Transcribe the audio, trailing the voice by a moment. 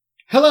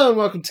Hello and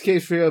welcome to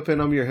Cage Free Open.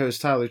 I'm your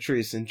host, Tyler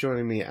Treese, and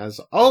joining me, as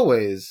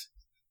always,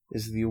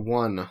 is the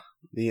one,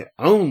 the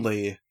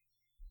only,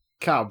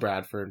 Kyle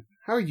Bradford.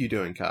 How are you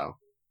doing, Kyle?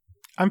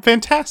 I'm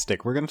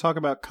fantastic. We're going to talk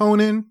about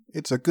Conan.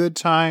 It's a good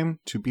time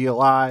to be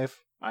alive.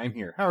 I'm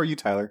here. How are you,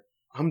 Tyler?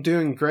 I'm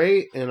doing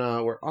great, and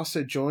we're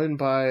also joined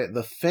by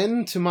the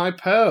Finn to my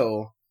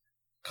Poe,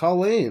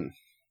 Colleen.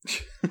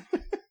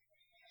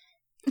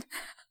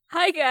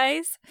 Hi,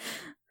 guys.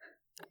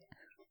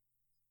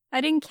 I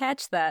didn't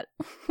catch that.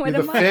 What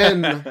You're the am I?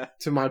 Finn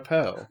to my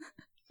Poe.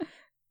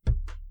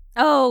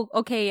 Oh,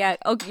 okay, yeah.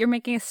 Oh, you're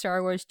making a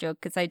Star Wars joke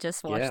because I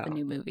just watched Yeah. the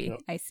new movie.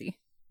 Yep. I see.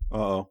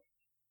 Uh-oh.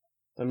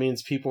 That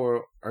means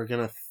people are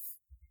going to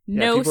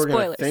No people are going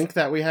spoilers. to think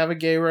that we have a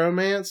gay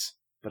romance,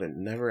 but it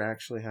never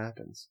actually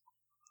happens.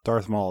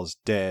 Darth Maul is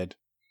dead.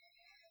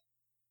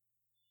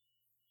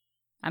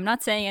 I'm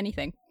not saying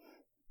anything.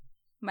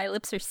 My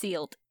lips are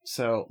sealed.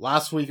 So,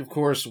 last week, of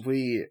course,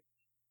 we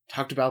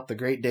talked about the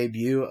great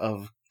debut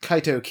of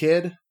Kaito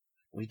Kid.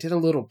 We did a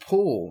little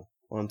poll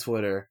on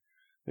Twitter.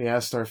 We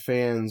asked our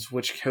fans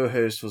which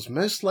co-host was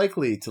most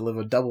likely to live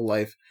a double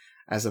life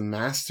as a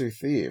master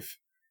thief.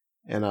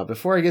 And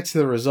before I get to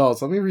the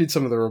results, let me read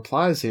some of the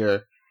replies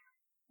here.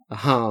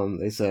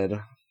 They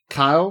said,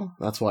 Kyle,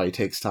 that's why he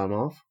takes time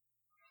off.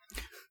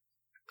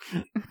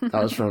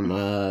 That was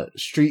from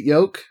Street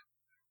Yoke.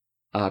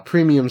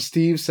 Premium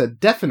Steve said,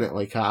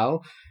 definitely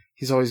Kyle.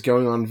 He's always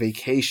going on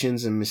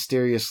vacations and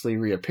mysteriously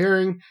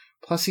reappearing.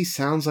 Plus, he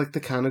sounds like the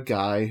kind of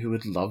guy who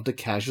would love to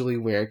casually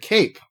wear a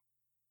cape.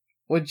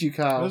 What'd you,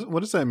 Kyle?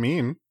 What does that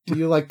mean? Do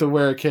you like to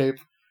wear a cape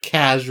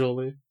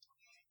casually?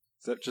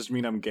 Does that just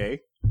mean I'm gay?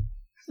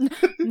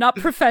 Not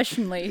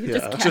professionally.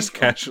 Yeah. Just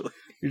casually.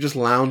 You're just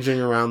lounging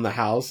around the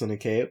house in a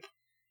cape?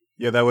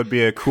 Yeah, that would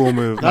be a cool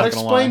move. That not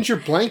gonna lie. explains your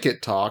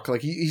blanket talk.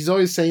 Like, he's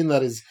always saying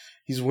that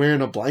he's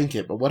wearing a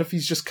blanket, but what if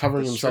he's just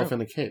covering That's himself true.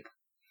 in a cape?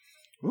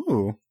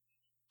 Ooh.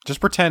 Just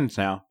pretend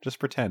now. Just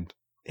pretend.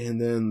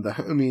 And then the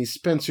homie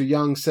Spencer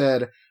Young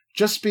said,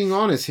 just being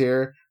honest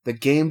here, the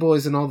Game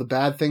Boys and all the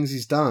bad things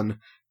he's done,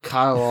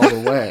 Kyle all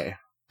the way.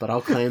 But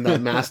I'll claim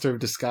that Master of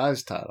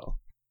Disguise title.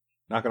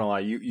 Not gonna lie,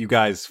 you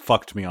guys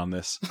fucked me on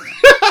this.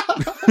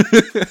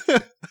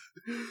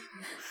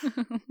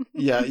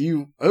 Yeah,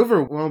 you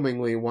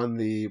overwhelmingly won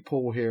the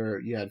poll here.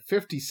 You had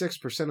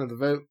 56% of the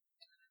vote.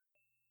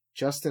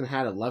 Justin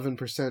had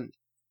 11%,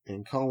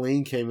 and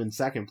Colleen came in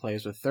second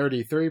place with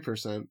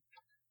 33%.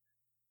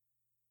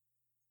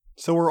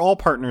 So we're all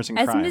partners in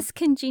As crime. Miss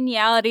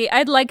Congeniality,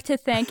 I'd like to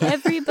thank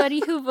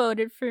everybody who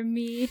voted for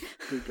me.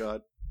 Good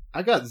God.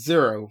 I got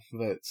 0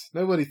 votes.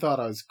 Nobody thought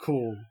I was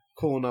cool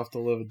enough to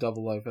live a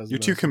double life as a You're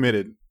too master.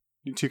 committed.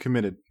 You're too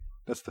committed.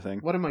 That's the thing.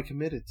 What am I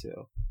committed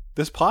to?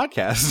 This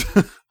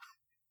podcast.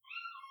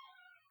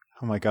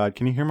 Oh my God,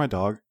 can you hear my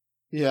dog?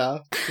 Yeah,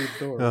 through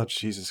the door. Oh,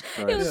 Jesus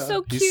Christ. It was Yeah.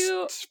 so He's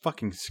cute.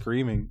 fucking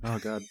screaming. Oh,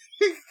 God.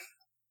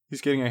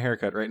 He's getting a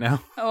haircut right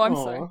now. Oh, I'm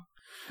Aw, sorry.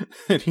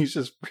 And he's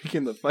just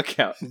freaking the fuck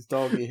out. his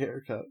doggy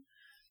haircut.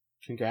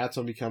 Congrats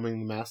on becoming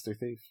the master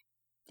thief.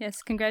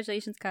 Yes,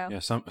 congratulations, Kyle. Yeah,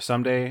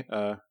 someday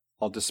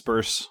I'll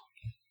disperse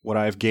what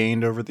I've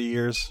gained over the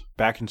years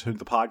back into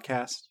the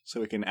podcast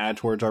so we can add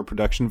towards our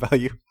production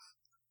value.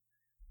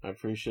 I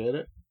appreciate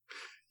it.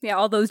 Yeah,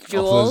 all those All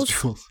jewels.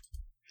 those jewels.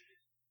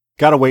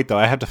 Gotta wait, though.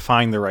 I have to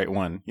find the right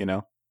one, you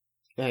know?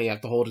 Yeah, you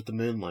have to hold it to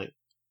moonlight.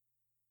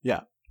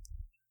 Yeah.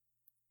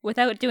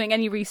 Without doing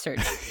any research.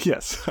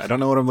 Yes. I don't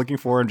know what I'm looking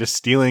for. I'm just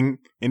stealing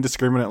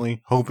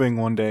indiscriminately, hoping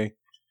one day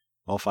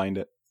I'll find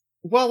it.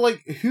 Well,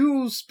 like,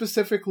 who's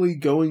specifically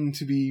going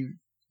to be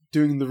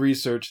doing the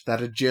research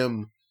that a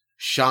gem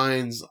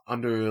shines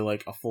under,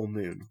 like, a full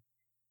moon?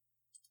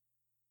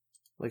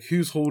 Like,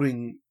 who's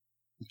holding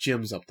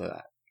gems up to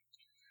that?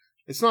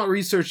 It's not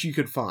research you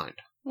could find.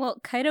 Well,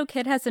 Kaito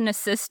Kid has an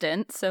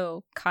assistant,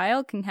 so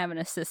Kyle can have an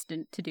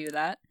assistant to do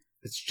that.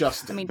 It's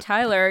just... I mean,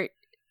 Tyler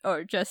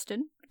or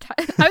Justin.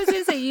 I was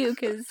going to say you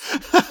because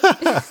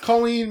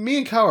Colleen, me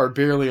and Kyle are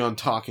barely on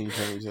talking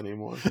terms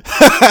anymore.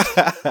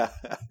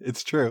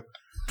 It's true.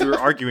 We were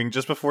arguing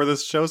just before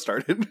this show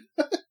started.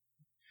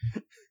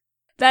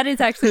 that is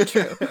actually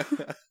true.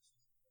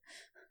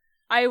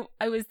 I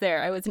was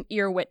there. I was an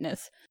ear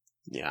witness.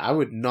 Yeah, I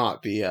would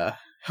not be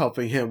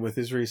helping him with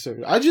his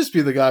research. I'd just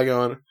be the guy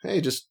going, hey,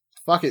 just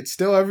fuck it,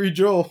 steal every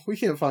jewel. We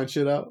can't find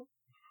shit out.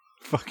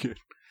 Fuck it.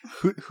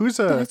 Who's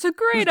That's a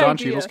great Don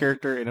idea. Cheadle's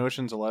character in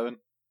Ocean's 11?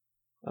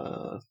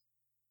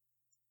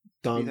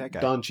 Don that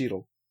guy. Don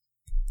Cheadle.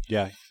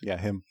 Yeah,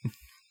 him.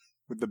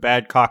 With the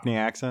bad Cockney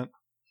accent.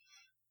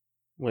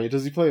 Wait,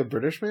 does he play a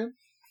British man?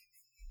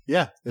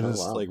 Yeah, it Oh, is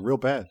wow. like real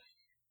bad.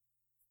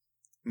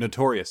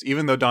 Notorious,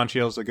 even though Don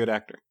Cheadle's a good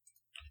actor.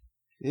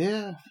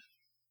 Yeah,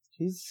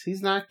 he's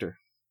an actor.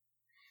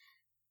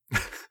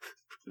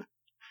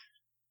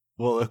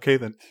 Well, okay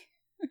then.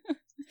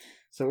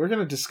 So we're going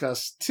to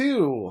discuss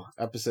 2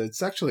 episodes.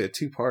 It's actually a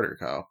 2-parter,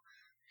 Kyle,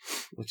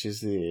 which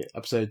is the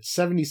episode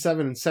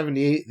 77 and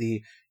 78,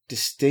 the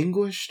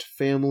Distinguished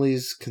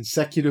Family's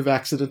Consecutive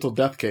Accidental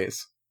Death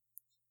Case.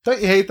 Don't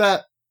you hate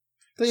that?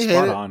 Don't you hate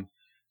Spot it? on.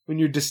 When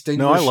your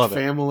distinguished love it.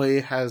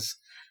 family has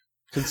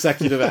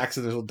consecutive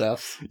accidental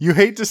deaths. You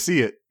hate to see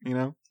it, you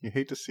know? You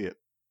hate to see it.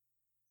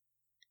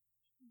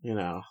 You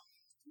know.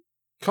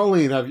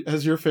 Colleen,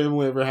 has your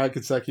family ever had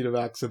consecutive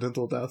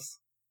accidental deaths?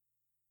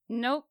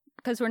 Nope,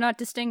 because we're not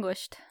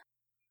distinguished.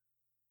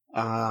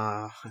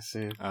 Ah, I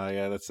see.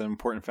 Yeah, that's an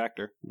important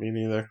factor. Me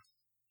neither.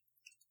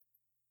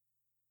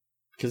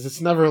 Because it's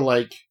never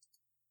like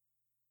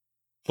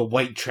the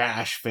white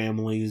trash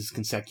family's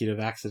consecutive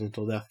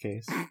accidental death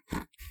case.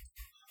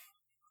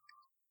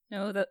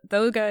 No,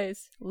 those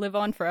guys live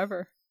on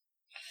forever.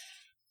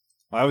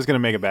 Well, I was going to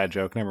make a bad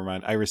joke. Never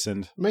mind. I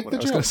rescind. Make what the I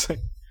was joke. gonna say.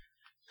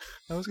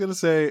 I was going to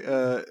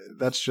say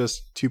that's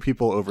just two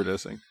people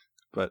overdosing.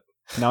 But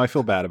now I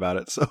feel bad about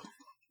it, so...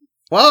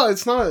 Well,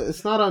 it's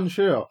not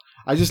untrue.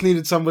 I just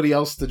needed somebody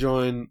else to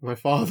join my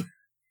father.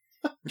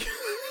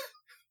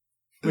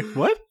 Wait,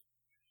 what?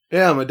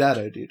 Yeah, my dad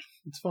OD'd.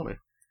 It's funny.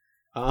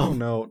 Oh,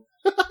 no.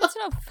 That's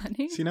not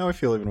funny. See, now I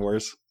feel even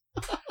worse.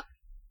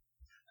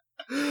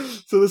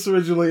 So this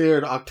originally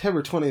aired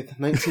October 20th,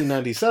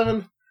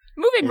 1997.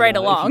 Moving right if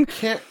you along.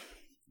 Can't.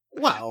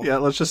 Wow. Yeah,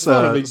 let's just It's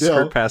not a big deal.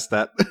 skirt past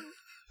that.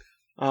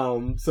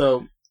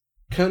 So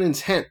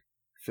Conan's hint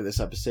for this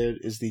episode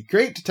is the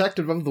Great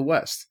Detective of the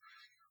West,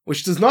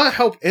 which does not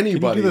help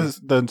anybody. Can you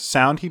do the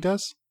sound he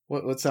does?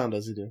 What sound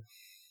does he do?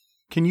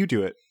 Can you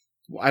do it?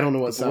 I don't know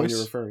what The sound voice?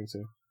 you're referring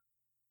to.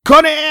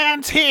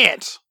 Conan's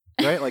hint!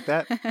 Right, like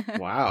that?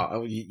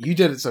 Wow, you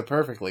did it so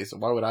perfectly, so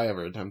why would I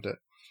ever attempt it?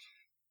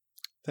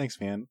 Thanks,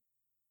 man.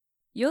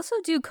 You also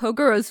do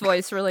Koguro's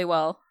voice really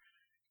well.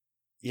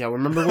 Yeah,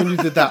 remember when you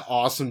did that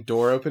awesome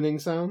door opening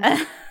sound?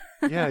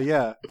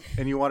 Yeah.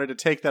 And you wanted to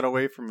take that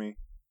away from me.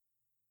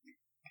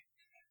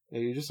 Yeah,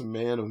 you're just a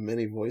man of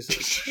many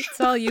voices. It's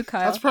all you,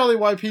 Kyle. That's probably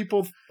why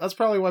people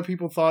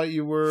thought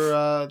you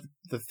were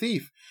the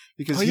thief,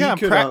 because Oh he yeah,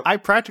 could. I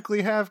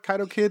practically have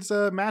Kaido Kid's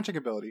magic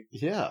ability.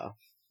 Yeah.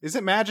 Is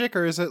it magic,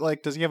 or is it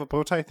like, does he have a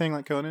bow tie thing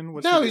like Conan?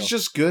 What's No, the he's deal?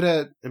 just good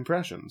at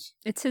impressions.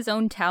 It's his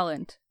own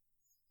talent.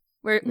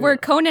 Yeah. Where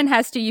Conan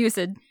has to use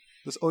it.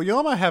 Does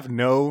Oyama have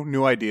no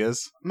new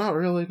ideas? Not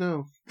really,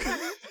 no.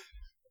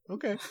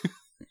 Okay.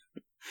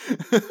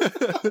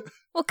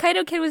 Well,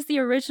 Kaido Kid was the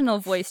original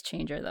voice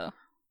changer, though.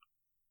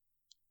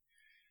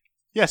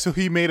 Yeah, so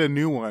he made a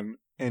new one,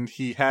 and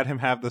he had him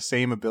have the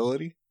same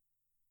ability,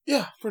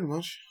 Yeah, pretty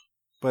much.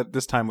 but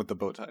this time with the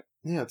bow tie.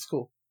 Yeah, it's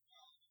cool.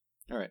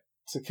 All right.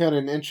 So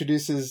Conan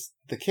introduces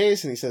the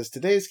case, and he says,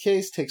 today's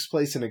case takes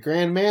place in a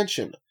grand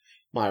mansion.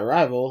 My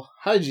rival,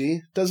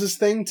 Haiji, does his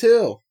thing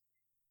too.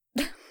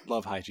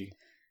 Love Haiji.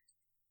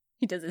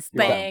 He does his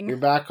You're thing. You're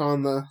back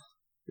on the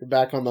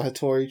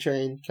Hattori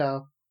train,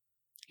 Cal.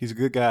 He's a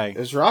good guy. It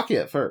was Rocky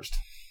at first.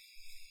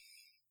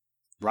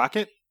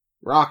 Rocket?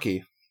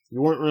 Rocky.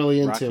 You weren't really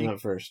into Rocky? him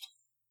at first.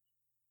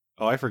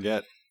 Oh, I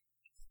forget.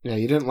 Yeah,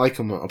 you didn't like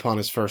him upon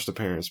his first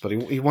appearance, but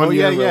he won Oh,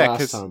 you yeah, over yeah, last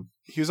 'cause- time.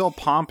 He was all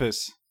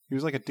pompous. He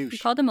was like a He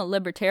douche. called him a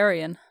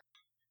libertarian.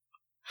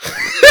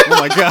 Oh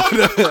my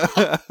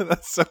god.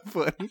 That's so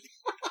funny.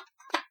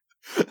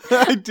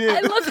 I did.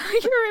 I love how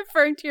you're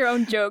referring to your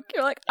own joke.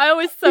 You're like, I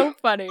was so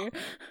funny.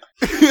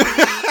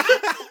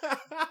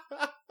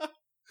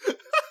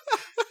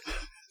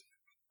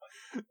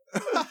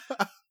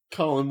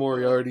 Colin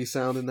Moriarty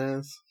sounding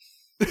ass.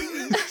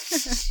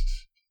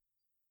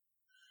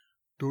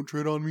 Don't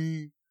tread on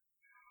me.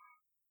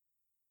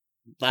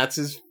 That's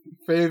his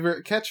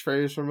favorite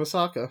catchphrase from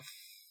Osaka.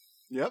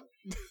 Yep.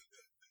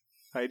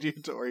 Haiji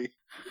Hattori.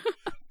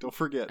 Don't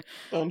forget.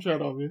 Don't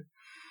tread on me.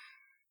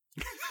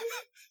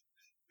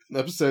 The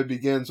episode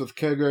begins with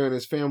Kogoro and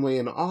his family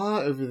in awe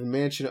over the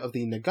mansion of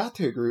the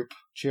Nagato Group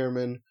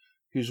chairman,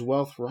 whose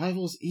wealth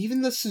rivals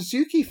even the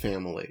Suzuki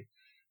family.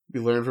 We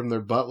learn from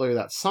their butler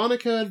that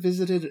Sonoko had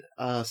visited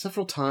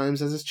several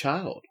times as his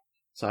child.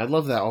 So I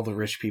love that all the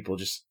rich people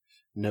just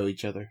know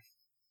each other.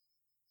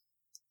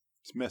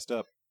 It's messed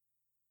up.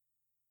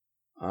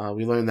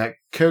 We learn that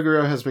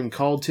Kogoro has been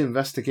called to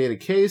investigate a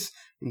case,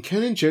 and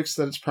Conan jokes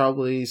that it's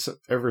probably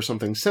over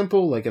something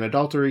simple, like an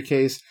adultery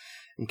case,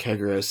 and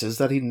Kogoro says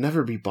that he'd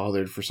never be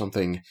bothered for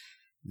something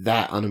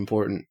that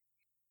unimportant.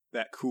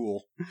 That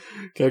cool.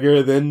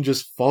 Kogoro then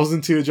just falls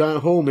into a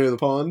giant hole near the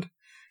pond,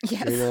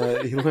 Yes.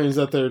 and he learns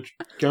that they're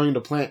going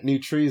to plant new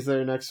trees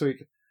there next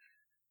week.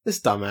 This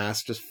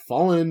dumbass just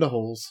falling into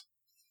holes.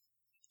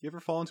 You ever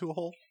fall into a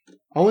hole?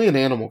 Only in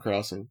Animal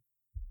Crossing.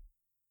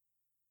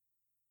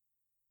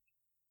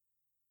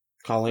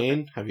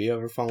 Colleen, have you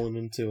ever fallen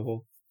into a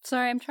hole?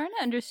 Sorry, I'm trying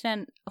to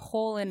understand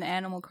hole in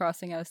Animal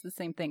Crossing. I was the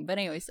same thing. But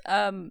anyways,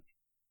 Well,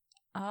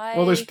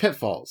 there's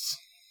pitfalls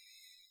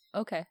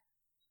Okay.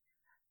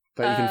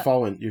 that you can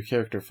fall in. Your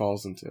character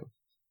falls into.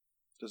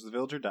 Does the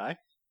villager die?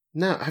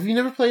 No, have you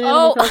never played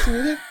Animal Oh. Crossing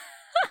either?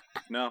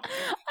 No.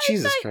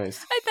 Jesus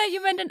Christ! I thought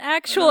you meant an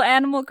actual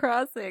Animal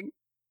Crossing.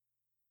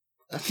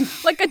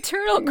 Like a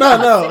turtle No,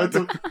 crossing. no, it's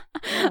a,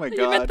 Oh my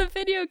You meant god. the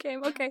video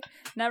game. Okay,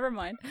 never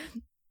mind.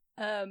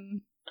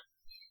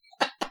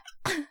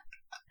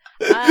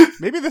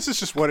 Maybe this is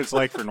just what it's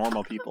like for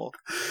normal people,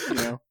 you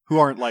know, who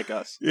aren't like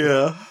us.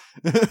 yeah.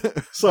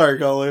 Sorry,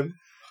 Colin.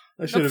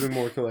 I should have been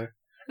more clear.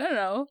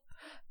 No.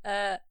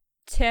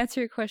 To answer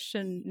your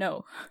question,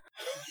 no.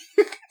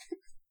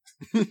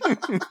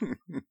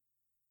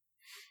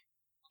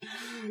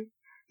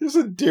 There's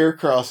a deer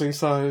crossing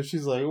sign, and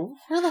she's like,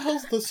 where the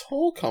hell's this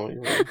hole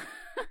coming from?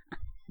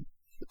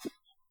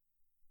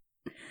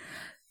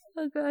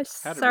 Oh gosh,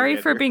 Had to sorry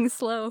read for her. being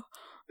slow.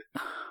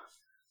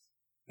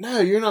 No,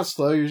 you're not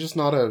slow. You're just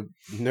not a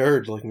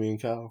nerd like me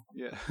and Kyle.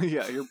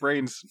 Yeah, your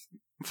brain's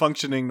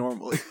functioning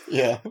normally.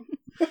 Yeah.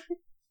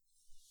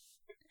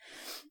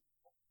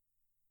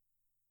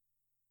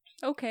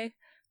 Okay.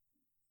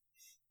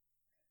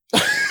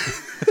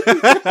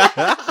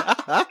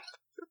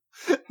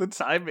 The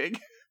timing.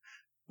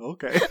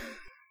 Okay.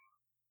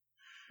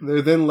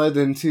 They're then led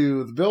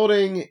into the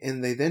building,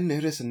 and they then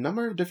notice a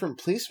number of different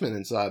policemen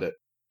inside it.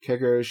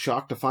 Kogoro is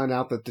shocked to find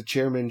out that the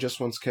chairman just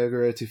wants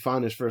Kogoro to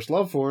find his first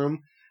love for him,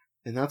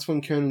 and that's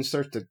when Conan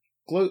starts to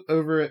gloat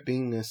over it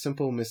being a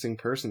simple missing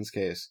persons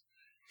case.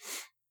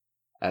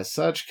 As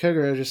such,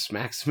 Kogoro just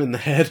smacks him in the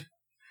head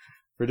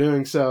for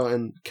doing so,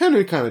 and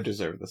Conan kind of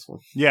deserved this one.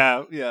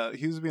 Yeah,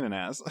 he was being an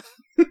ass.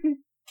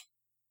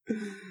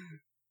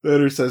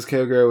 Later says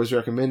Kogoro was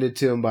recommended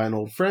to him by an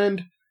old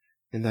friend,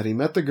 and that he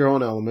met the girl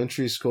in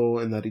elementary school,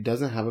 and that he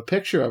doesn't have a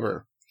picture of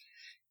her.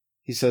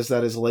 He says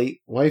that his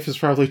late wife is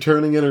probably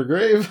turning in her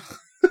grave,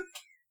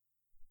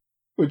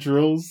 which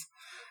rules.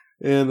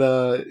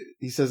 And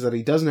he says that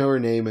he does know her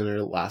name and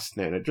her last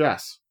known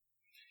address.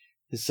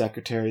 His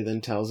secretary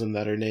then tells him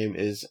that her name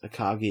is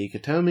Akagi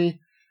Katomi,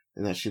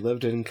 and that she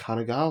lived in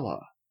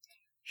Kanagawa.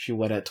 She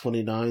wed at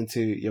 29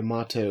 to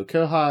Yamato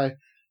Kohai,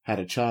 had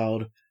a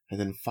child, and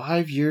then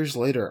 5 years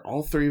later,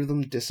 all three of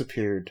them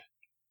disappeared.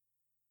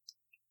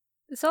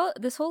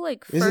 This whole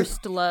like Is it-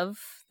 first love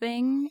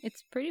thing,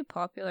 it's pretty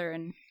popular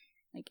in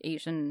like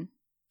Asian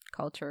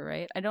culture,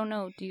 right? I don't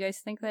know. Do you guys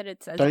think that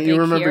it's as Don't big you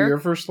remember here? your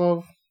first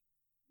love?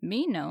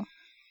 Me, no.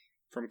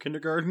 From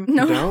kindergarten?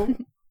 No. No?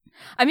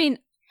 I mean,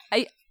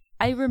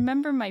 I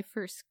remember my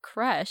first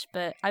crush,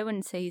 but I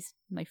wouldn't say he's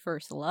my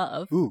first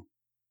love. Ooh.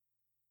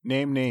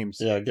 Name names.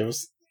 Yeah, give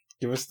us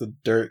the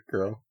dirt,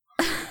 girl.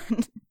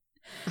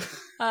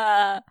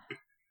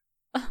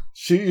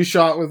 Shoot you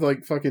shot with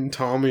like fucking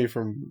Tommy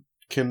from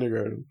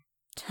kindergarten.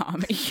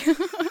 Tommy.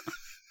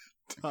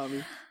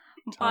 Tommy.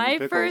 My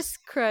Pickles. first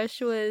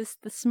crush was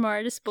the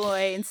smartest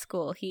boy in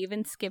school. He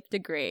even skipped a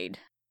grade.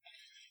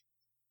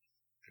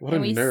 What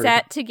And a we nerd.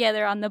 sat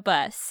together on the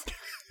bus.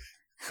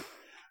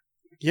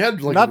 You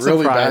had like Not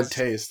really bad surprised.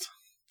 taste.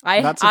 Not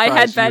I had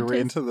surprised bad you were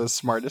taste. into the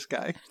smartest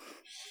guy.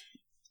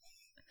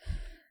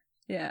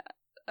 Yeah.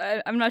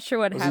 I'm not sure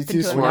what Was he happened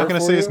too to him. We're not smart going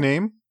to for say his you?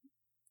 name.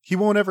 He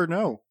won't ever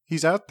know.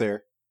 He's out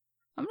there.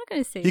 I'm not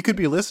going to say He could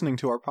be listening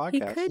to our He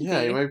podcast. could Yeah,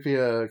 be. you might be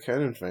a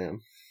Conan fan.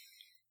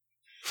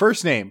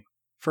 First name.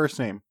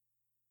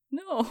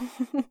 No.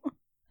 Yeah,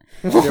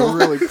 we're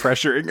really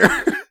pressuring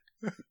her.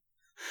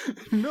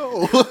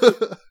 No.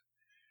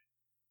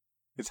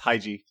 It's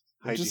Hygie.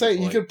 I'm just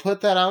saying, you could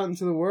put that out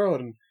into the world,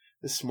 and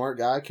this smart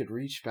guy could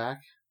reach back,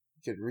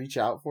 could reach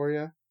out for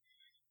you.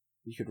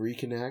 You could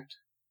reconnect.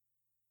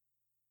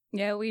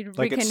 Yeah, we'd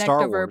Like it's reconnect Star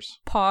over Wars.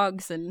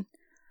 Pogs and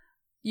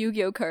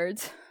Yu-Gi-Oh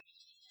cards.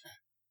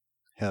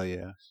 Hell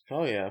yeah.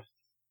 Oh yeah.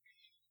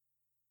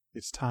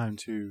 It's time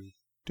to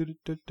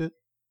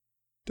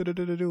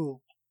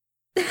duel.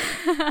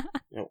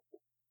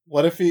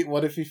 What if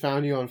he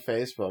found you on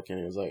Facebook and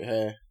he was like,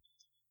 "Hey,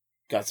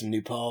 got some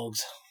new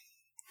pogs."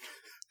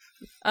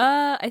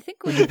 I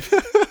think we.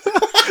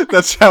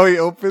 That's how he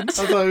opens.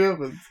 That's how he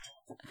opens.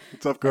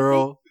 What's up,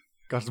 girl?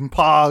 Got some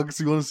pogs.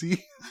 You want to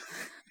see?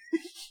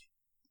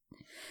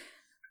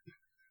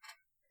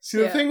 See,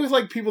 the Yeah. thing with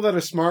like people that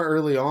are smart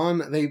early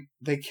on,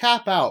 they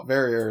cap out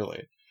very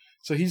early.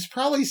 So he's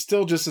probably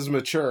still just as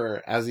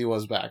mature as he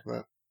was back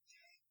then.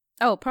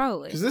 Oh,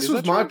 probably. Because this Is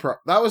was that true?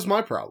 that was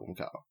my problem,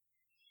 Kyle.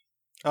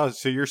 Oh,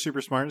 so you're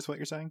super smart is what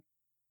you're saying?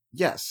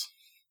 Yes.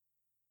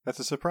 That's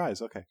a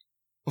surprise. Okay.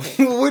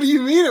 What do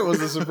you mean it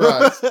was a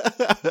surprise?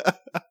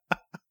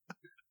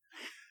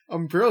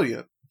 I'm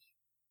brilliant.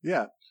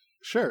 Yeah.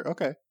 Sure.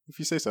 Okay. If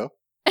you say so.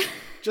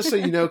 Just so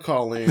you know,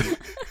 Colleen,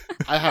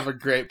 I have a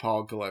great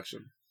pog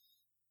collection.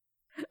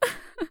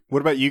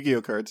 What about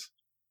Yu-Gi-Oh cards?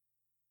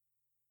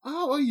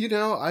 Oh, well, you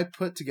know, I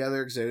put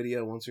together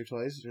Exodia once or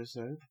twice, just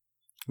so.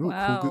 Ooh,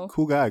 Wow.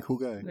 cool guy.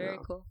 Very Yeah.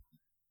 cool.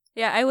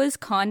 Yeah, I was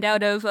conned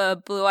out of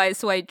Blue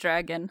Eyes White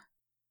Dragon.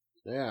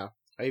 Yeah.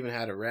 I even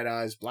had a Red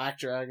Eyes Black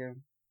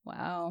Dragon.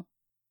 Wow.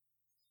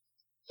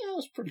 Yeah, it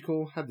was pretty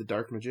cool. Had the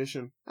Dark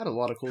Magician. Had a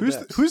lot of cool Who's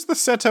decks. who's the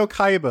Seto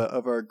Kaiba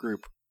of our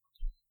group?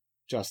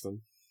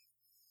 Justin.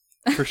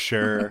 For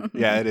sure.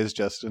 Yeah, it is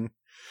Justin.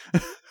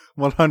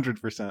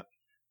 100%.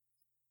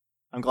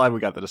 I'm glad we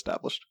got that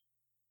established.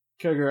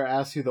 Kogoro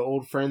asks who the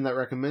old friend that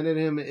recommended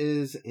him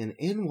is, and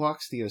in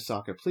walks the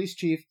Osaka police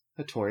chief,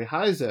 Hattori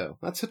Heizo.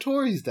 That's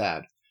Hattori's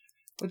dad.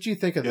 What'd you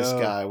think of this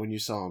Yo. guy when you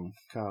saw him,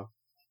 Kyle?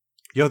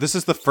 Yo, this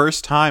is the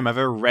first time I've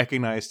ever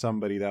recognized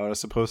somebody that I was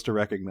supposed to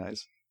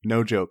recognize.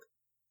 No joke.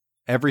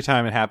 Every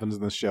time it happens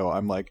in this show,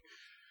 I'm like,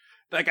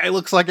 that guy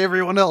looks like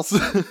everyone else.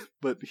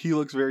 But he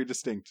looks very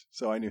distinct,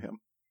 so I knew him.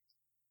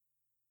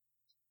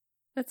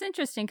 That's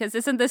interesting, because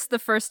isn't this the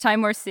first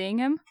time we're seeing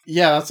him?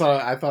 Yeah, that's what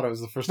I thought it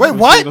was the first Wait, time.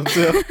 what? I've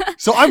seen him too.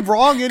 So I'm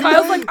wrong anyway?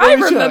 Kyle's like, I Let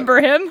me check. remember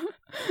him.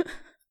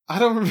 I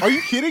don't remember. Are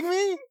you kidding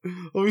me?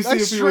 Let me see I if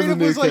he was straight a up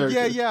new was like,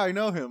 character. yeah, I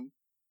know him.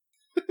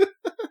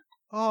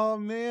 Oh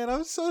man,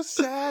 I'm so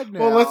sad now.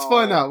 Well, let's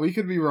find out. We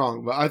could be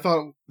wrong, but I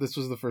thought this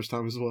was the first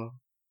time as well.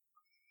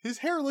 His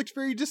hair looks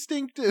very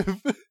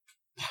distinctive.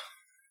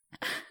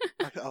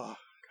 Oh god.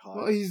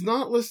 Well, he's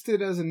not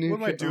listed as a new. What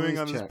am I doing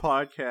Let on me this check.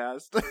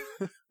 podcast?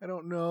 I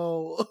don't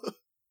know.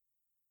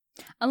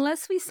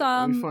 Unless we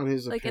saw Let me him, find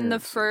his like, in the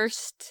appearances.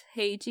 first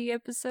Heiji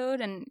episode,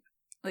 and,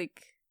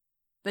 like,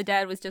 the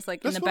dad was just,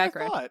 like, That's in the what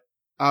background. I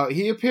thought.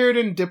 He appeared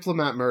in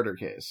Diplomat Murder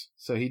Case,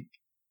 so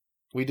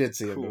we did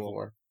see him Cool.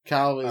 before.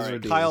 Kyle is All right,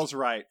 redeemed. Kyle's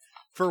right.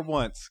 For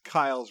once,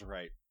 Kyle's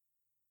right.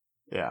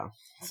 Yeah.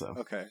 So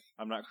Okay,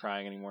 I'm not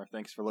crying anymore.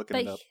 Thanks for looking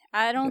But it up.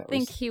 I don't That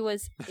think was- he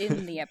was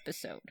in the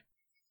episode.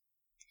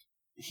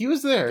 he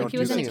was there. Don't Like, he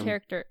do was that in to a him.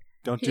 character.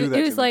 Don't He, do that.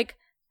 he to was me. like,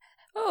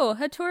 oh,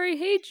 Hattori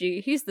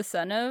Heiji. He's the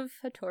son of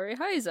Hattori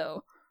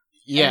Heizo.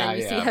 Yeah, And then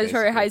you yeah. see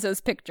Hattori basically.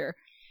 Heizo's picture,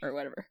 or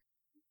whatever.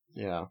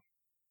 Yeah.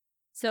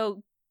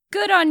 So,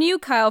 good on you,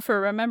 Kyle, for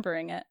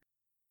remembering it.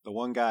 The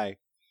one guy.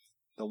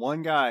 The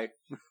one guy.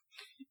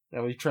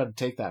 Yeah, we tried to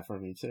take that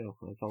from me too.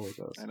 I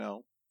apologize. I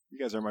know. You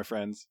guys are my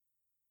friends.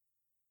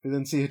 We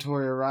then see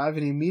Hattori arrive,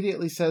 and he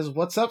immediately says,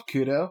 "What's up,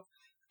 Kudo?"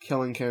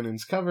 killing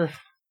Conan's cover.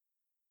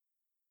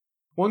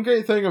 One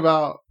great thing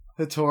about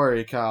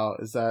Hattori, Kyle,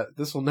 is that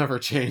this will never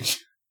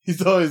change.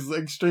 He's always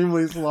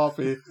extremely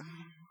sloppy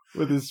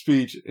with his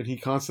speech, and he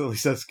constantly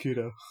says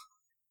Kudo.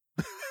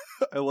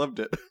 I loved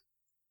it.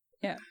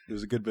 Yeah. It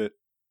was a good bit.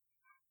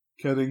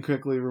 Conan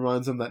quickly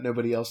reminds him that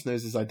nobody else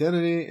knows his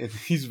identity, and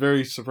he's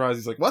very surprised.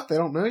 He's like, "What? They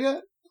don't know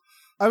yet?"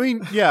 I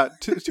mean, yeah,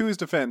 to his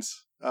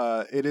defense,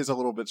 it is a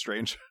little bit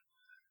strange.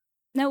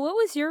 Now, what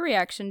was your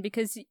reaction?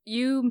 Because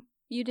you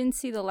didn't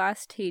see the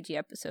last Heiji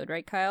episode,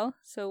 right, Kyle?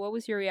 So what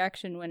was your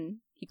reaction when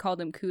he called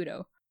him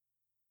Kudo?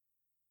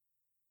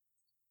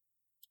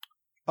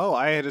 Oh,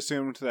 I had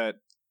assumed that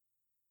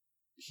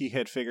he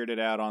had figured it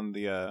out on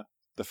the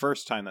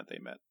first time that they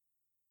met.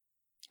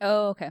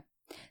 Oh, okay.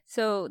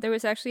 So there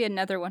was actually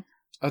another one.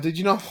 Oh, did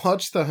you not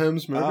watch the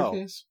Holmes murder Oh.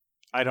 case?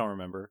 I don't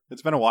remember.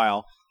 It's been a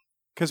while.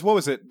 Because what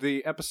was it?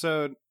 The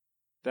episode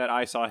that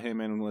I saw him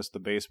in was the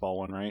baseball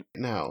one, right?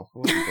 No, it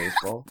wasn't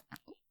baseball.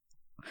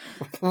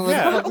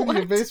 Yeah. What did you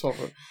get baseball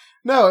for?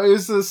 No, it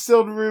was the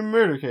sealed room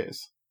murder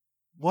case.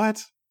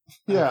 What?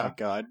 Oh Yeah. my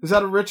god. It was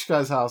at a rich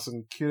guy's house,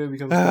 and Kudo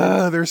becomes.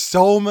 There's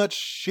so much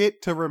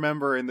shit to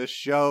remember in this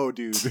show,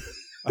 dude.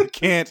 I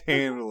can't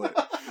handle it.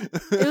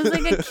 It was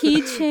like a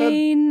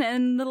keychain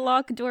and the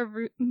locked door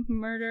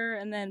murder,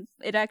 and then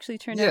it actually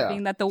turned Yeah. out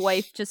being that the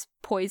wife just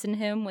poisoned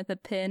him with a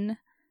pin.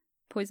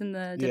 Poisoned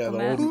the Yeah, the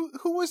diplomat. old-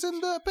 Who was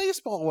in the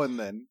baseball one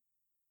then?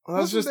 Well,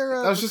 that was Wasn't just there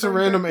a that was just a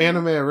recurring random character?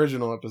 anime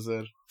original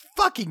episode.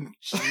 Fucking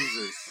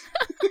Jesus.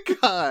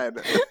 God.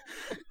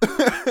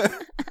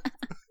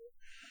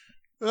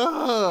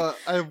 I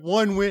have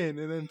one win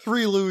and then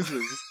 3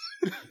 loses.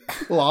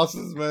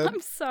 Losses, man.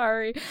 I'm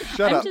sorry.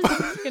 Shut I'm up.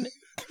 just gonna...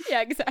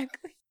 Yeah,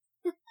 exactly.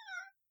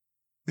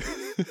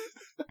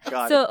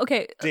 God. So,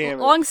 okay, damn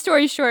it. long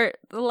story short,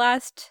 the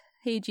last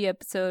Heiji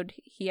episode,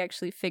 he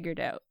actually figured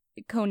out.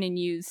 Conan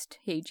used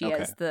Heiji Okay.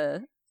 as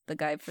the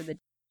guy for the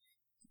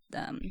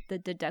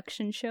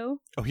deduction show.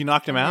 Oh, he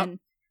knocked him And out? then-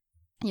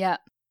 yeah.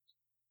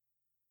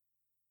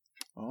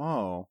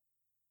 Oh.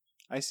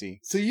 I see.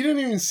 So you didn't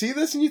even see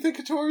this, and you think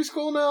Hattori's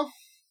cool now?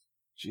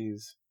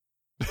 Jeez.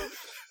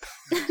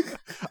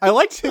 I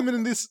liked him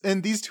in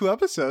these 2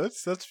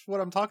 episodes. That's what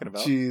I'm talking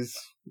about. Jeez.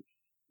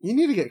 You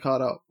need to get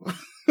caught up.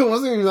 It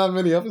wasn't even that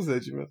many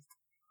episodes you missed.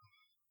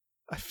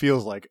 It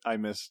feels like I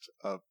missed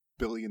a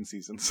billion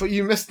seasons. But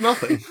you missed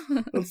nothing.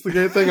 That's the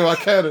great thing about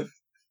Conan.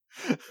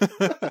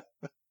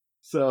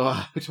 So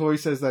Hattori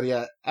says that he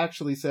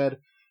actually said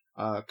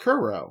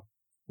Kuro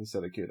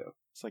instead of Kudo.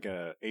 It's like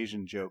a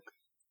Asian joke.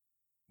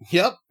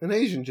 Yep, an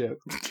Asian joke.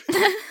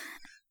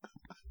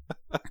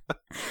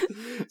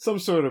 Some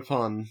sort of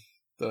pun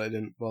that I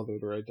didn't bother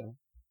to write down.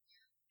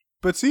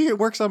 But see, it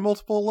works on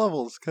multiple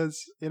levels,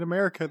 because in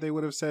America they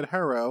would have said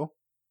hero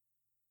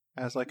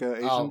as like a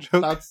Asian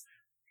joke.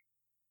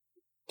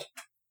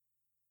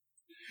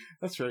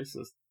 That's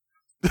racist.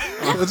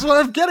 That's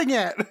what I'm getting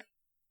at.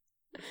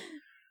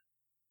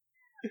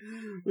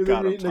 We God, then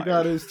I'm meet tired.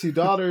 Nagato's 2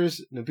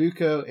 daughters,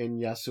 Nobuko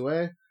and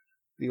Yasue.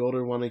 The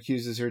older one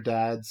accuses her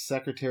dad's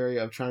secretary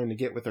of trying to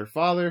get with her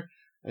father,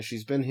 as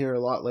she's been here a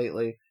lot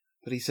lately,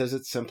 but he says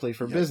it's simply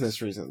for Yikes.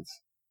 business reasons.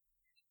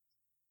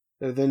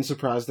 They're then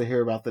surprised to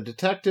hear about the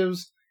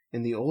detectives,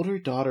 and the older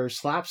daughter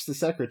slaps the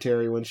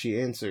secretary when she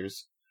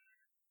answers.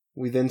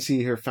 We then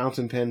see her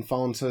fountain pen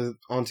fall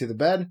onto the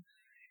bed,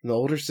 and the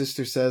older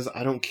sister says,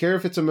 "I don't care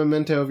if it's a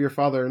memento of your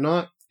father or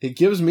not. It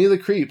gives me the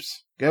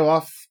creeps. Go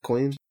off,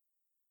 queen."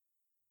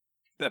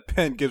 That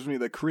pen gives me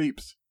the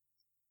creeps.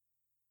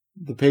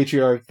 The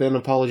patriarch then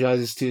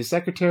apologizes to his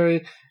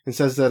secretary and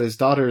says that his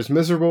daughter is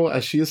miserable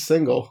as she is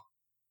single.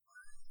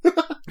 Is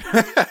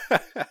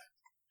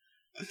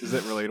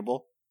it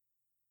relatable?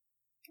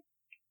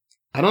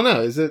 I don't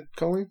know. Is it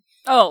Colleen?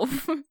 Oh,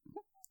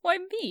 why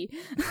me?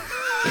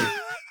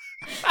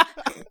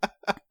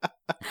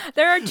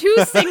 There are 2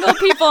 single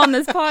people on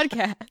this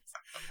podcast.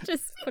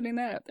 Just putting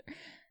that out there.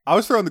 I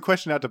was throwing the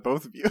question out to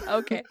both of you.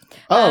 Okay.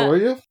 Oh, were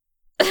you?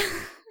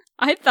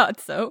 I thought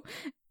so.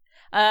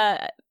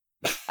 I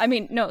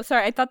mean, no,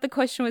 sorry. I thought the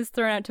question was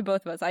thrown out to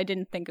both of us. I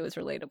didn't think it was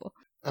relatable.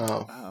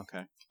 Oh,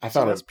 Okay. I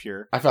thought That's it.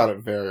 pure. I found it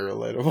very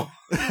relatable.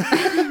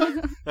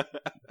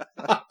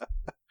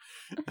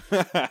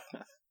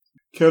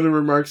 Conan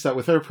remarks that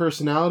with her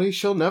personality,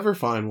 she'll never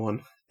find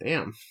one.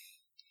 Damn.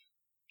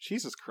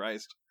 Jesus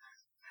Christ.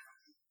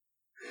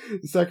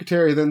 The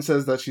secretary then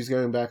says that she's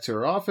going back to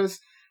her office,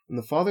 and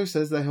the father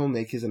says that he'll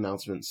make his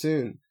announcement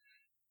soon.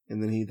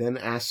 And then he then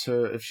asks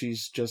her if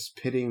she's just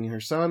pitying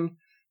her son.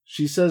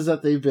 She says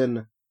that they've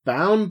been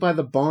bound by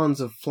the bonds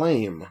of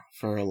flame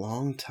for a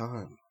long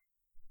time.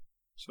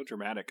 So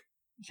dramatic.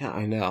 Yeah,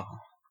 I know.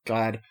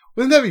 God.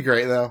 Wouldn't that be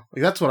great, though?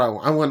 Like, that's what I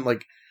want. I want,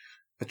 like,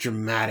 a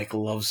dramatic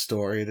love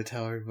story to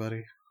tell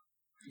everybody.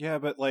 Yeah,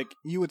 but like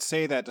you would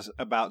say that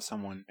about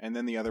someone, and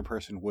then the other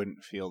person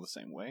wouldn't feel the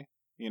same way.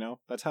 You know,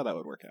 that's how that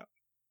would work out.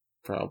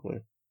 Probably.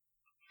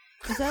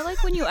 Is that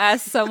like when you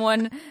ask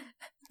someone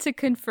to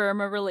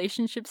confirm a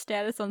relationship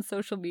status on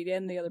social media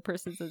and the other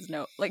person says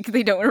no? Like,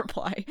 they don't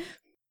reply.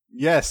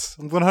 Yes,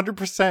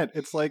 100%.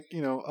 It's like,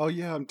 you know, oh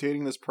yeah, I'm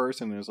dating this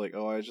person. And it's like,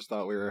 oh, I just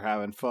thought we were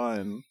having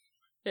fun.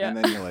 Yeah. And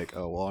then you're like,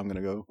 oh, well, I'm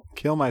going to go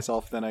kill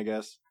myself then, I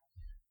guess.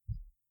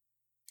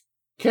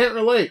 Can't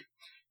relate.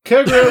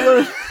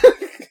 Kogoro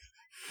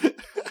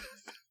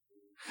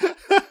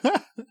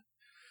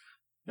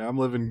Yeah, I'm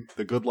living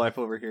the good life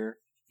over here.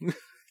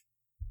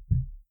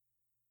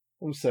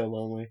 I'm so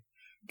lonely.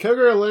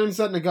 Kogoro learns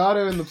that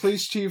Nagato and the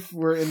police chief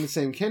were in the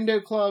same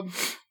kendo club,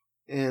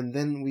 and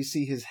then we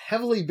see his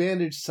heavily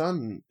bandaged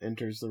son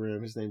enters the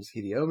room. His name's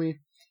Hideyomi,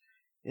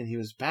 and he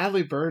was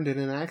badly burned in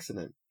an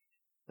accident.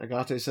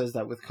 Nagato says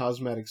that with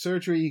cosmetic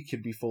surgery he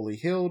could be fully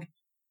healed,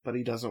 but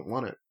he doesn't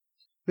want it.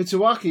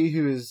 Mitsuaki,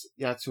 who is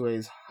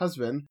Yatsue's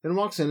husband, then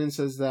walks in and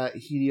says that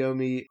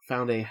Hideyomi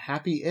found a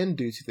happy end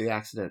due to the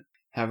accident.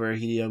 However,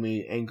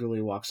 Hideyomi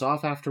angrily walks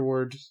off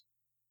afterwards.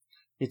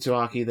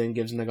 Mitsuaki then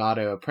gives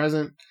Nagato a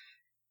present,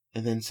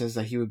 and then says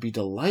that he would be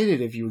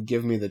delighted if he would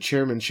give me the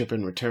chairmanship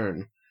in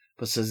return,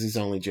 but says he's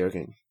only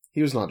joking.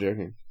 He was not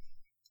joking.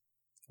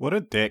 What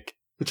a dick.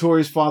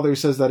 Hitori's father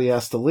says that he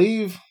has to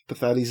leave, but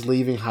that he's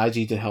leaving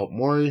Haiji to help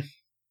Mori.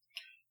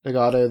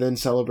 Nagato then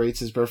celebrates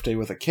his birthday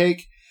with a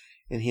cake,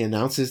 and he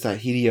announces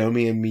that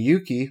Hideyomi and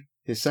Miyuki,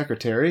 his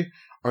secretary,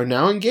 are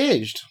now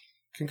engaged.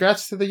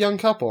 Congrats to the young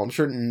couple. I'm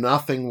sure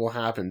nothing will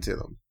happen to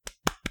them.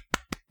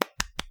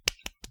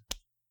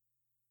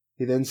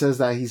 He then says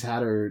that he's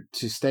had her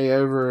to stay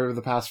over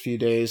the past few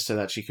days so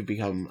that she could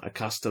become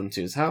accustomed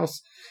to his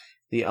house.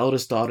 The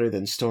eldest daughter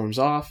then storms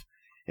off,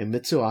 and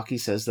Mitsuaki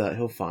says that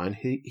he'll find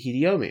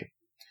Hideyomi.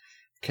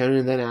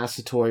 Conan then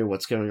asks Hitori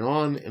what's going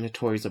on, and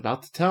Hitori's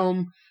about to tell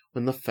him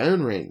when the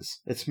phone rings.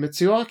 It's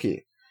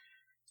Mitsuaki.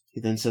 He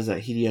then says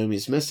that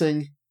Hideyomi's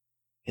missing,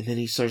 and then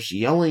he starts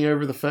yelling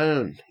over the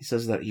phone. He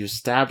says that he was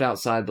stabbed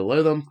outside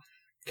below them.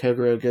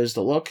 Kogoro goes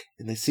to look,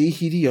 and they see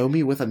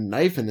Hideyomi with a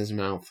knife in his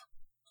mouth.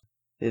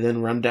 They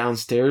then run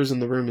downstairs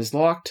and the room is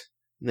locked,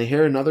 and they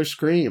hear another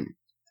scream.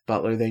 The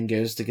butler then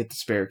goes to get the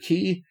spare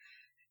key,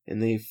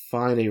 and they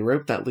find a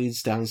rope that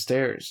leads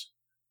downstairs.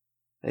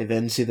 They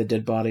then see the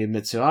dead body of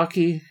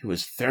Mitsuaki, who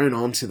was thrown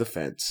onto the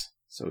fence.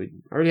 So we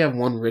already have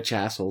one rich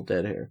asshole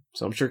dead here.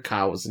 So I'm sure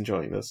Kyle was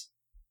enjoying this.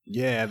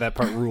 Yeah, that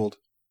part ruled.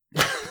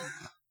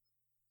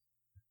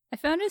 I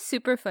found it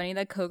super funny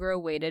that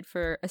Kogoro waited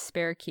for a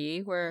spare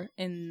key, where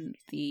in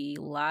the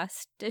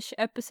last-ish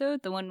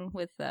episode, the one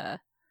with like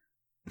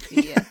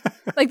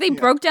they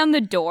broke down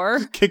the door,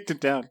 Kicked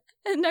it down.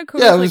 and now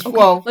Kogoro's like,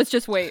 okay, let's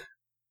just wait.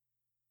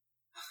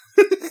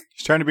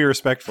 He's trying to be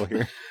respectful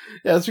here.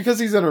 Yeah, it's because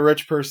he's in a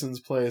rich person's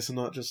place and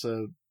not just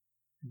a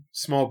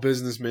small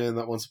businessman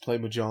that wants to play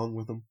mahjong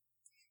with him.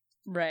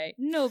 Right.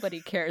 Nobody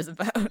cares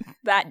about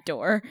that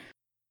door.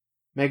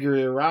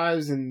 Meguri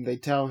arrives and they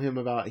tell him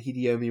about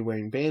Hideyomi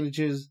wearing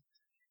bandages,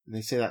 and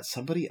they say that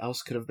somebody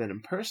else could have been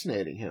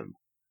impersonating him.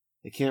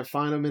 They can't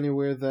find him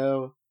anywhere,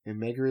 though, and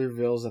Meguri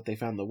reveals that they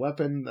found the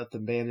weapon that the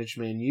bandaged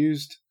man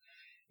used,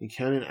 and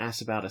Conan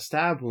asks about a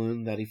stab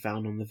wound that he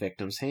found on the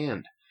victim's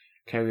hand.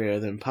 Kogoro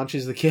then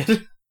punches the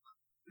kid,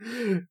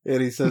 and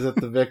he says that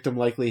the victim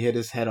likely hit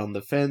his head on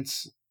the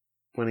fence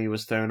when he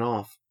was thrown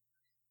off.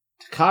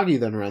 Takagi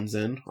then runs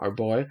in, our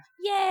boy,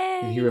 Yay!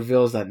 and he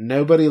reveals that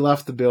nobody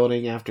left the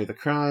building after the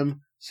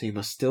crime, so he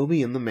must still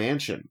be in the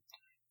mansion.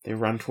 They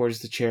run towards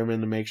the chairman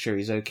to make sure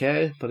he's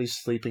okay, but he's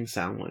sleeping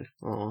soundly.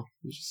 Aw,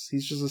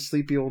 he's just a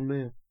sleepy old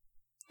man.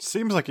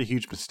 Seems like a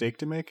huge mistake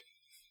to make.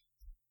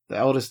 The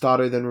eldest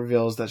daughter then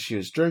reveals that she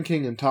was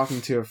drinking and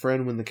talking to a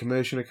friend when the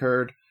commotion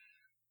occurred,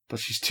 but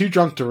she's too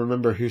drunk to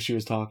remember who she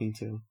was talking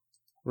to.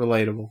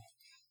 Relatable.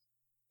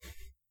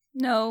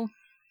 No,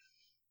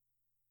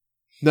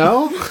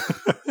 No?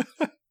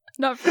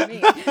 not for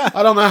me.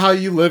 I don't know how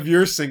you live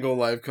your single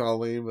life,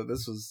 Colleen, but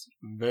this was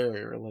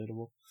very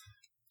relatable.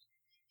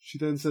 She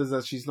then says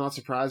that she's not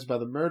surprised by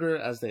the murder,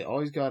 as they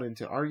always got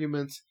into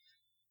arguments,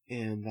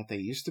 and that they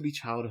used to be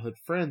childhood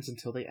friends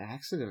until the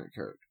accident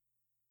occurred.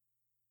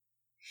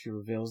 She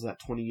reveals that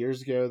 20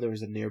 years ago there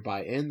was a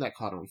nearby inn that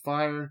caught on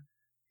fire.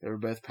 They were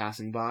both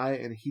passing by,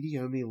 and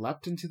Hideyomi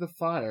leapt into the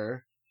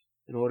fire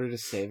in order to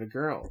save a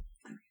girl.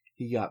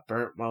 He got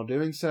burnt while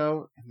doing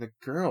so, and the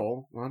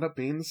girl wound up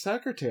being the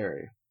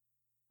secretary.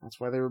 That's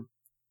why they were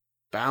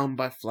bound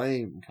by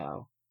flame,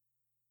 Kyle.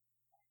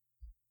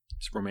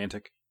 It's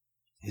romantic.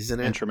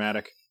 Isn't it? And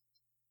traumatic.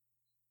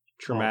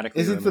 Traumatic.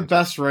 Isn't the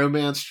best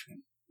romance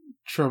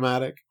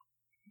traumatic?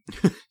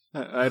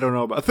 I don't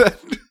know about that.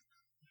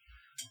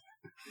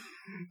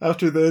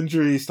 After the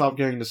injury, he stopped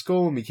going to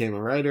school and became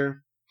a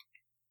writer.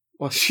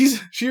 Well, she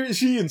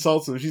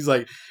insults him. She's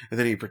like, and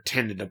then he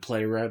pretended to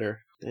play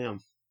writer.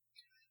 Damn.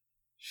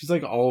 She's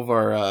like all of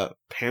our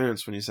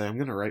parents when you say, I'm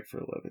going to write for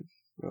a living.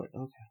 We're like,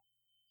 okay.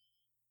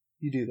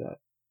 You do that.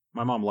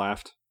 My mom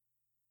laughed.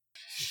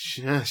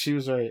 Yeah, she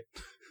was right.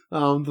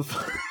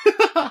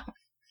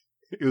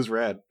 It was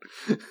rad.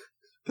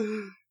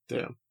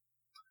 Damn.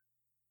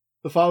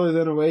 The father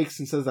then awakes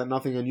and says that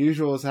nothing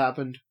unusual has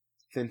happened.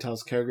 Then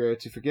tells Kogoro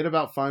to forget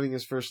about finding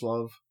his first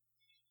love.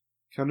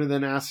 Conan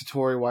then asks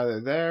Hattori why they're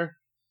there,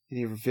 and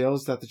he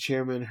reveals that the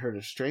chairman heard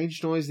a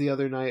strange noise the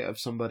other night of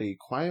somebody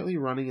quietly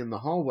running in the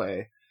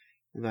hallway,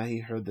 and that he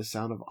heard the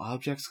sound of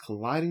objects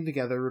colliding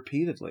together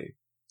repeatedly.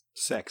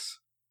 Sex.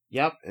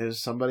 Yep, it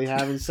was somebody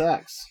having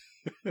sex.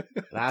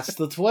 That's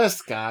the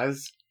twist,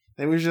 guys.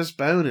 They were just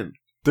boning.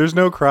 There's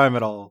no crime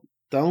at all.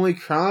 The only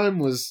crime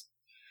was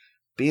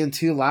being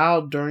too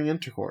loud during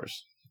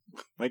intercourse.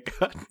 My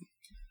God.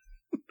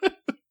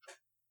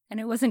 And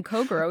it wasn't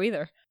Kogoro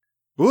either.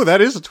 Ooh, that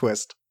is a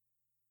twist.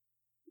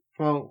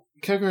 Well,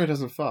 Kogoro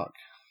doesn't fuck.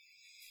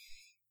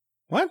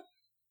 What?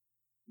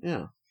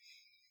 Yeah.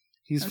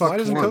 He's Why fucked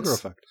doesn't once. Kogoro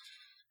fuck?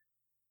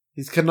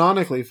 He's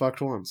canonically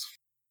fucked once.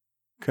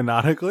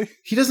 Canonically?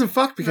 He doesn't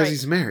fuck because Right.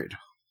 he's married.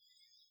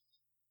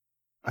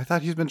 I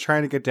thought he's been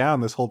trying to get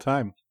down this whole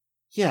time.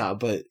 Yeah,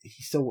 but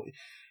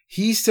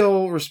he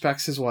still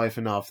respects his wife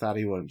enough that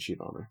he wouldn't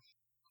cheat on her.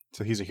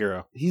 So he's a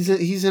hero. He's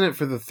in it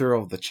for the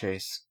thrill of the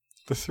chase.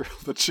 The thrill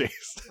of the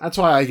chase. That's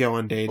why I go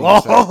on dating.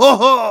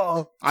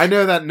 So I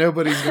know that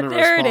nobody's going to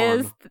There respond. it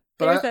is.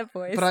 But There's I- that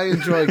voice. But I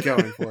enjoy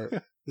going for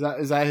it.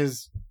 Is that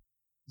his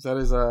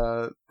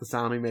the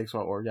sound he makes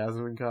while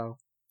orgasming, Kyle?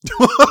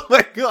 Oh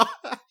my God.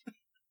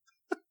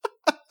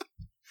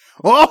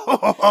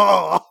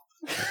 Oh!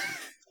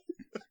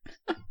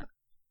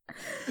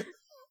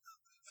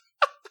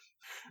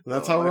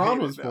 That's Oh, how I Ron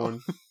hate was it now.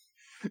 born.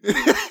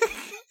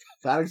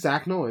 That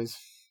exact noise.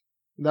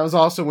 That was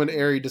also when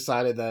Eri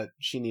decided that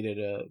she needed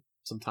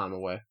some time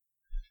away.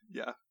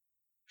 Yeah.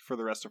 For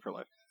the rest of her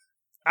life.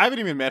 I haven't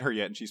even met her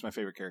yet, and she's my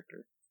favorite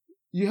character.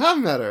 You have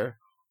met her.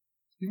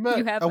 You met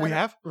You have Oh, we that.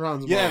 have?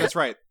 Ron's Yeah, mom. that's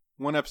right.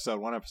 One episode.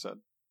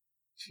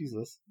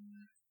 Jesus.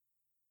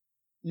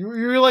 You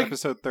were like,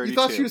 Episode 32. you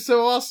thought she was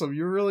so awesome.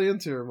 You were really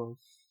into her, Mom.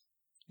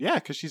 Yeah,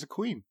 because she's a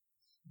queen.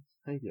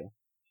 Thank you.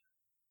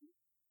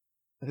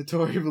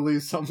 Hattori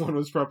believes someone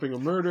was prepping a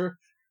murder,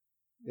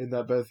 and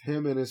that both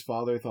him and his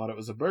father thought it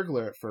was a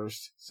burglar at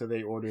first, so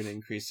they ordered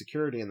increased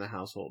security in the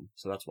household,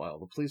 so that's why all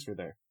the police were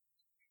there.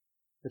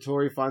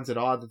 Hattori finds it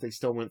odd that they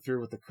still went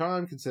through with the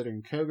crime,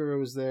 considering Kogoro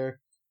was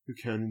there, who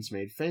Conan's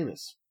made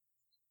famous.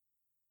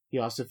 He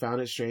also found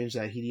it strange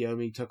that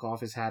Hideyomi took off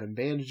his hat and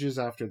bandages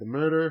after the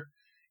murder,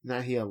 and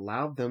that he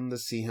allowed them to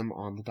see him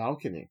on the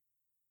balcony.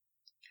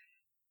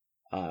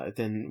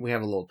 Then we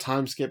have a little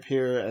time skip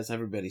here as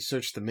everybody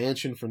searched the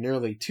mansion for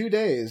nearly 2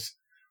 days,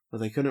 but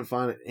they couldn't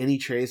find any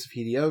trace of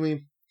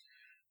Hideyomi.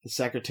 The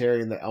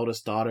secretary and the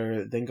eldest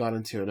daughter then got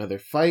into another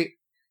fight,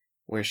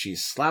 where she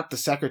slapped the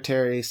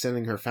secretary,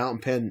 sending her fountain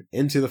pen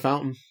into the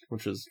fountain,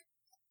 which was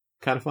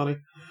kind of funny.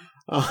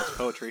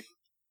 Poetry.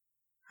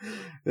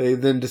 They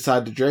then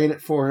decide to drain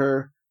it for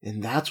her,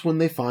 and that's when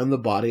they find the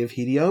body of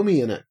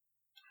Hideyomi in it.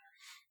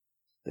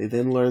 They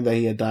then learn that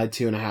he had died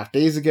 2.5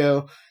 days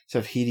ago, so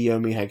if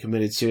Hideyomi had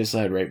committed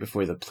suicide right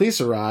before the police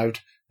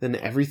arrived, then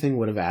everything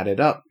would have added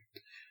up.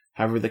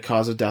 However, the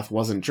cause of death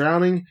wasn't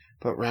drowning,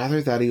 but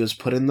rather that he was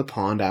put in the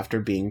pond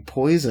after being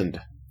poisoned.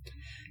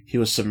 He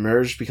was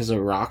submerged because of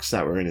rocks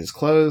that were in his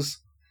clothes,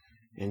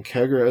 and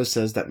Kogoro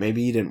says that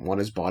maybe he didn't want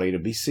his body to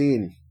be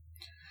seen.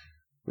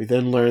 We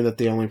then learn that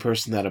the only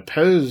person that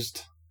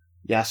opposed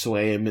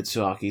Yasue and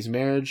Mitsuaki's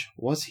marriage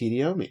was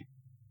Hideyomi.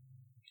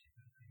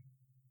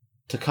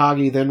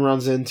 Takagi then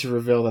runs in to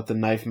reveal that the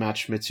knife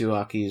matched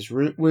Mitsuaki's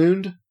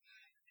wound,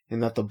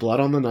 and that the blood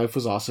on the knife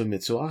was also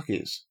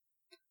Mitsuaki's.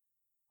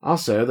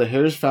 Also, the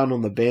hairs found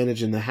on the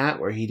bandage in the hat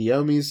were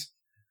Hideyomi's,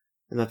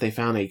 and that they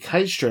found a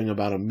kite string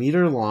about 1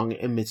 meter long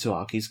in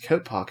Mitsuaki's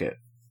coat pocket.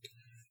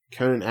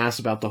 Conan asks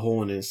about the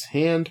hole in his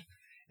hand,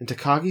 and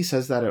Takagi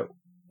says that it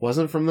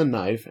wasn't from the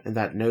knife and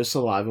that no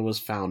saliva was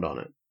found on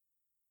it.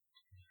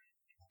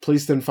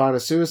 Police then find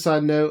a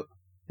suicide note,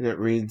 and it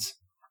reads,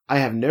 "I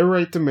have no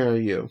right to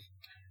marry you.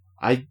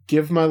 I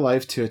give my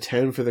life to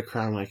atone for the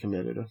crime I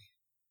committed." The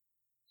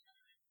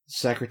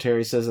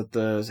secretary says that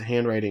the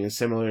handwriting is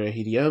similar to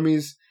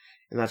Hideyomi's,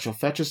 and that she'll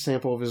fetch a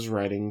sample of his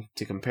writing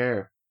to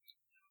compare.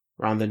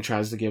 Ron then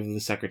tries to give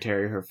the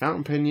secretary her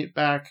fountain pen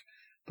back,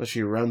 but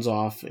she runs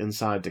off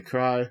inside to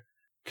cry.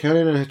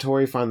 Conan and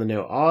Hattori find the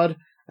note odd,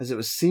 as it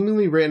was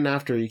seemingly written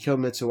after he killed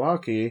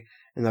Mitsuaki,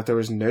 and that there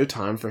was no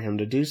time for him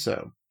to do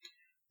so.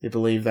 They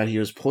believe that he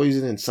was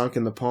poisoned and sunk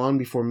in the pond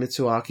before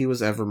Mitsuaki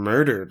was ever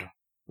murdered.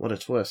 What a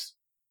twist.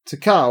 So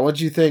Kyle, what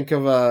do you think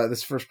of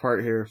this first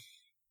part here?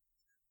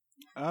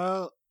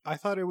 I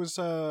thought it was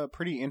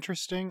pretty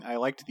interesting. I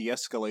liked the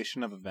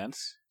escalation of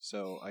events,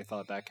 so I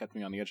thought that kept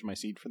me on the edge of my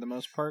seat for the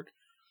most part.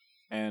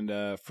 And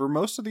for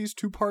most of these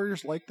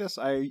two-parters like this,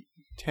 I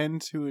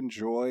tend to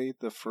enjoy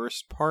the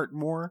first part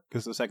more,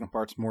 because the second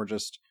part's more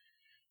just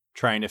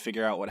trying to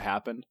figure out what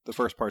happened. The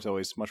first part's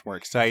always much more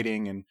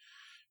exciting, and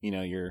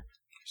you're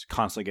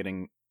constantly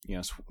getting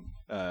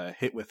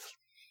hit with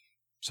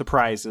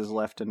surprises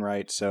left and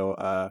right. So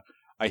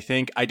I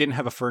think I didn't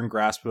have a firm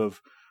grasp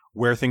of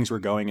where things were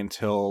going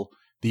until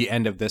the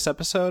end of this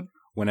episode,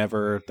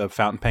 whenever the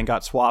fountain pen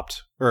got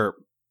swapped or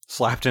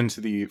slapped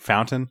into the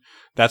fountain.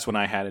 That's when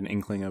I had an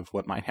inkling of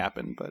what might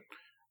happen. But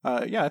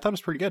yeah, I thought it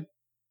was pretty good.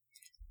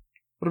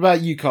 What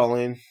about you,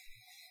 Colleen?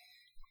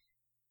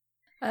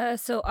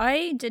 So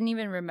I didn't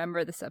even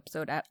remember this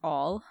episode at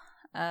all.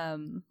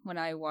 When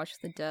I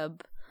watched the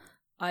dub,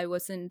 I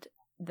wasn't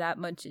that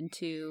much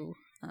into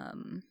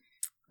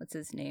what's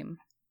his name?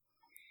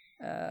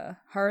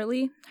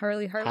 Harley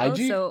Harlow.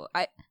 Haiji? So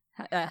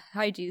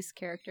Haiji's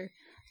character.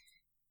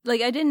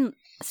 Like, I didn't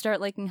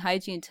start liking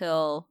Haiji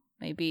until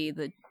maybe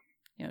the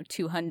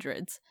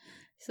 200s.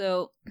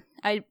 So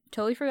I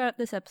totally forgot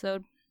this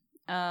episode.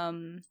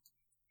 So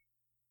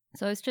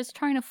I was just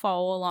trying to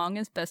follow along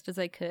as best as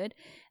I could,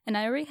 and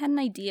I already had an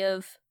idea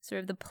of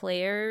sort of the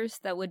players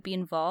that would be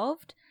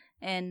involved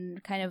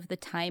and kind of the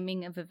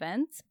timing of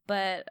events,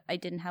 but I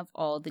didn't have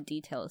all the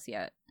details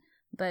yet.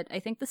 But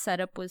I think the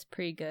setup was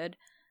pretty good,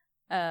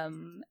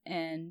 and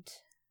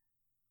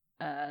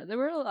there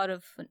were a lot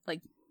of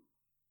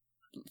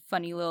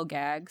funny little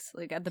gags,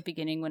 like at the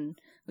beginning when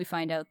we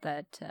find out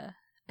that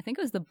I think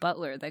it was the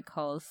butler that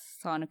calls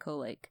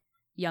Sonoko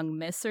young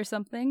miss or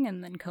something,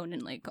 and then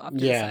Conan off to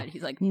the side,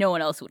 he's like, no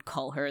one else would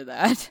call her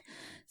that.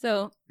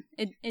 So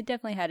it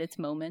definitely had its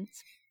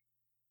moments.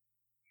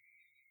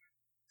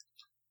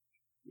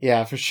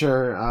 Yeah, for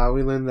sure.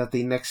 We learned that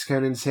the next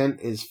Conan's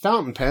hint is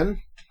fountain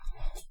pen,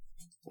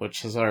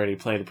 which has already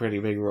played a pretty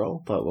big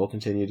role, but will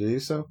continue to do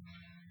so.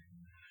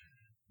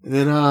 And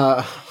then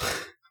are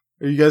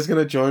you guys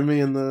gonna join me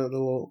in the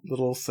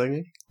little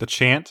singing? The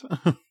chant?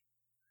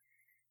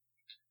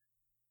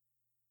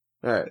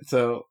 Alright,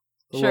 so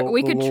Sure,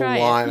 we could try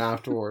line it.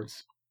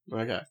 Afterwards.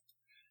 Okay.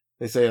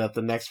 They say that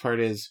the next part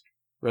is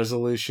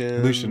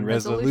resolution. Resolution.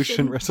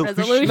 No,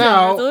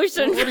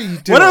 Resolution. what are you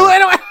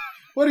doing?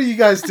 What are you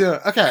guys doing?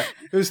 Okay,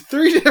 there's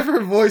 3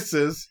 different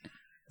voices.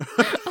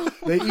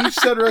 They each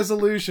said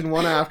resolution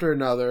one after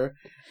another,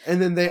 and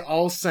then they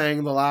all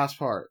sang the last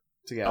part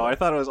together. Oh, I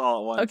thought it was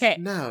all at once. Okay,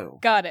 No.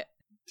 got it.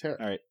 All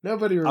right.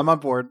 Nobody... I'm on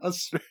board.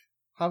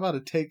 How about a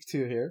take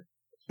 2 here?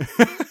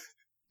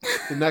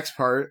 The next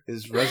part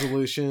is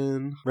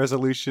resolution.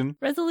 Resolution.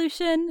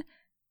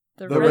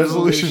 The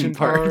resolution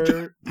part.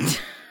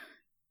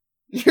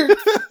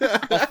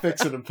 I'll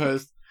fix it in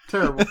post.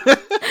 Terrible.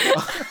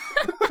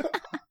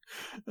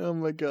 Oh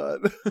my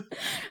god.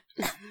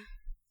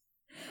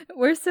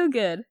 We're so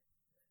good.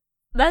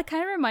 That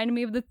kind of reminded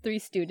me of the Three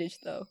Stooges,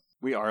 though.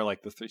 We are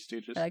like the Three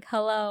Stooges. Like,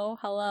 hello,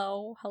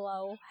 hello,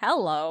 hello,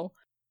 hello.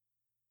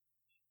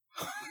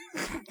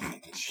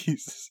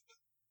 Jesus.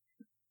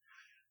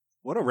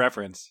 What a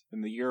reference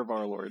in the year of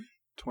our Lord,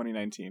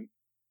 2019.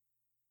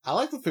 I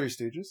like the Three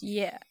Stooges.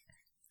 Yeah.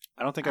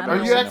 I don't think I I've don't Are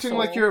ever you seen a acting full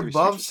like you're Three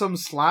above Stooges. some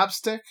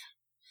slapstick?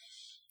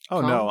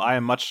 Oh no,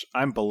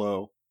 I'm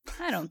below.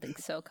 I don't think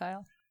so,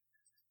 Kyle.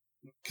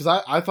 Because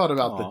I thought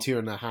about the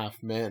Aw.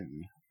 2.5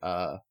 Men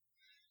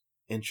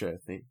intro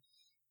thing.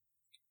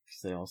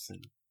 Because they all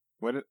sing.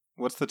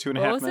 What's the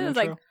 2.5 What was Men it?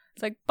 intro?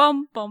 It's like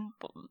bum bum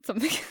bum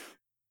something.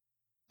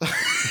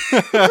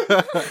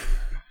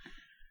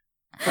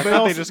 I They thought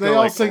all, they just they go all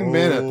like, sing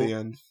men at "Oh." the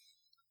end.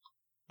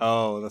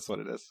 Oh, that's what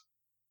it is.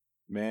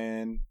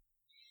 Man.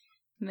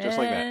 Man. Just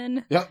like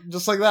that. Yep,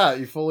 just like that.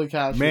 You fully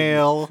captured.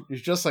 Male. You're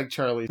just like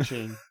Charlie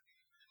Sheen.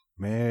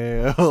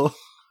 Male.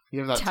 You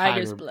have that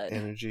Tiger's tiger blood.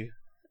 energy.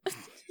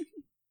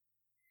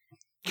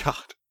 God.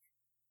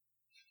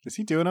 Is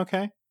he doing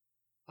okay?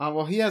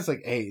 Well, he has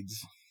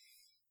AIDS.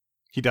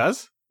 He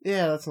does?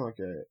 Yeah, that's not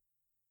good.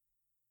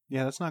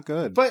 Yeah, that's not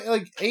good. But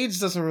AIDS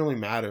doesn't really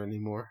matter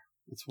anymore.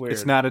 It's weird.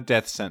 It's not a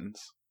death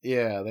sentence.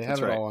 Yeah, they have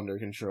That's it right. all under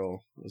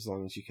control as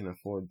long as you can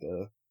afford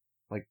the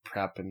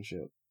prep and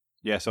shit.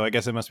 Yeah, so I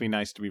guess it must be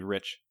nice to be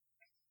rich.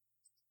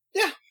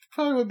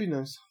 Probably would be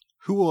nice.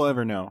 Who will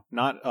ever know?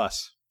 Not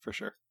us, for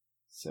sure.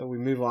 So we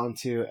move on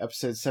to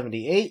episode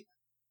 78,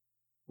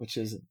 which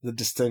is the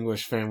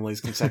Distinguished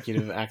Family's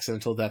Consecutive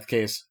Accidental Death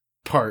Case,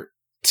 Part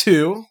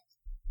 2.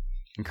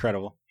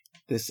 Incredible.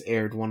 This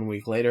aired 1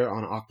 week later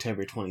on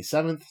October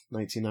 27th,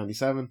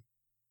 1997.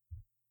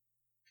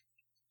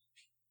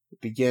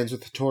 It begins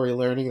with Tori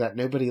learning that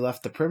nobody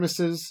left the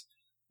premises,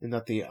 and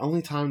that the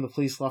only time the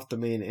police left the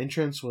main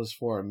entrance was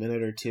for a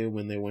minute or two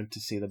when they went to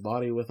see the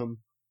body with him.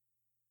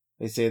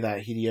 They say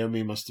that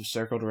Hideyori must have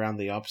circled around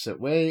the opposite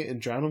way and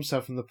drowned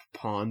himself in the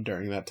pond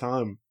during that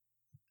time.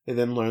 They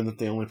then learn that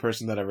the only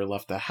person that ever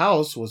left the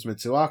house was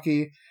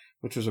Mitsuaki,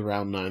 which was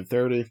around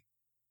 9:30.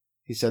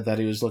 He said that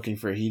he was looking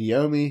for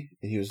Hideyori,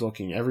 and he was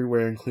looking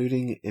everywhere,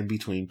 including in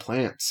between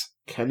plants.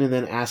 Conan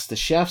then asked the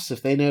chefs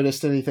if they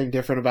noticed anything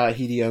different about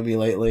Hideyori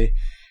lately.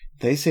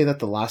 They say that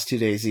the last 2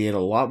 days he ate a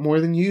lot more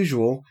than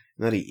usual,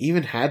 and that he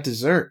even had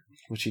dessert,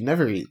 which he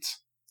never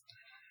eats.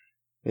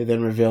 They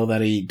then reveal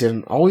that he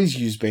didn't always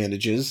use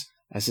bandages,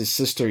 as his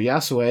sister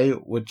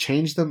Yasue would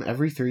change them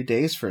every 3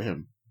 days for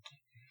him.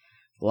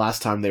 The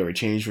last time they were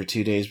changed were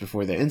 2 days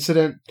before the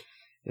incident,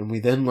 and we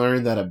then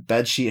learned that a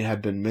bedsheet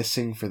had been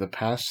missing for the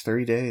past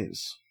 3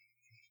 days.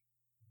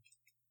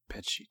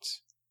 Bedsheets.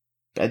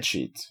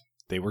 Bedsheets.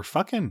 They were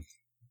fucking.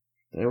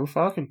 They were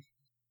fucking.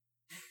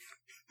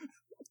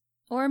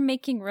 Or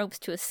making ropes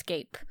to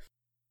escape.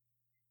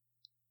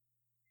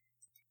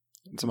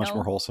 It's much No?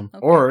 more wholesome.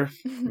 Okay. Or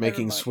Never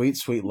making mind. sweet,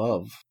 sweet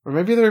love. Or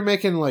maybe they were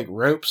making, like,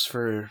 ropes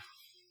for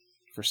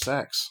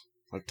sex.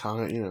 Like,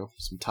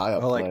 some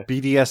tie-up Oh, play. like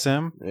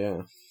BDSM?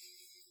 Yeah.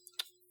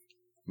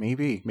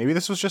 Maybe. Maybe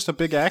this was just a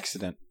big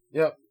accident.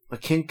 Yep. A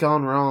kink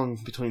gone wrong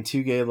between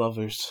two gay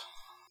lovers.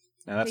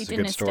 Now, that's They a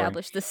didn't good story.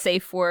 establish the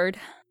safe word.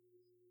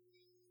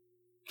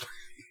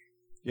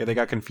 Yeah, they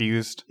got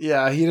confused.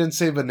 Yeah, he didn't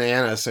say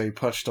banana, so he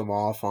pushed him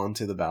off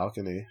onto the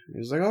balcony. He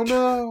was like, oh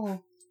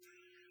no!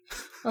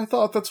 I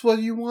thought that's what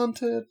you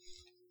wanted.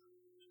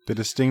 The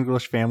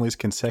distinguished family's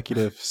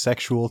consecutive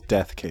sexual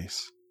death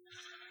case.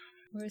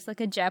 Or it's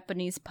like a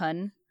Japanese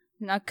pun.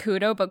 Not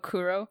kudo, but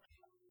kuro.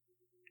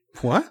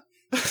 What?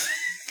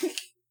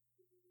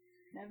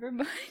 Never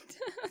mind.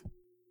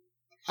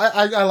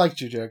 I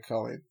liked your joke,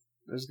 Colleen.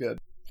 It was good.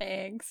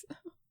 Thanks.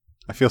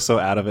 I feel so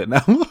out of it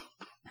now.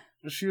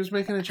 She was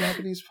making a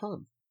Japanese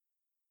pun.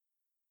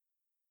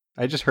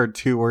 I just heard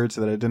 2 words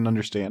that I didn't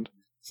understand.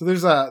 So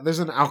there's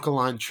an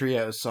Alkaline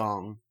Trio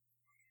song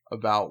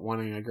about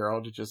wanting a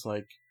girl to just,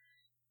 like,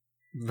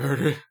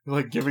 murder,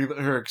 like, giving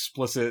her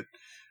explicit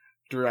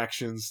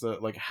directions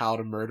that, like, how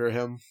to murder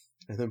him,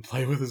 and then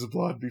play with his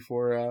blood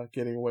before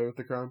getting away with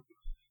the crime.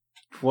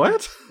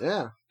 What?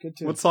 Yeah, good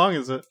too. What song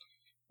is it?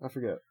 I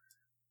forget.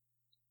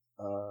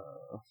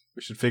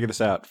 We should figure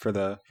this out for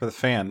the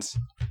fans.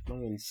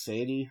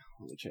 Sadie.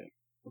 Let me check.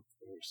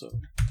 So,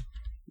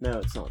 no,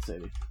 it's not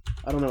Sadie.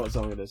 I don't know what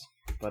song it is,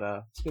 but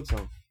it's a good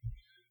song.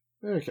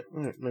 Okay,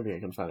 maybe I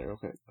can find it real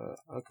quick.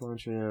 Alkaline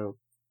Trio.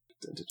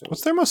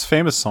 What's their most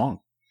famous song?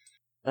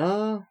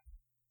 I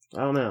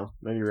don't know.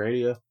 Maybe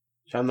Radio.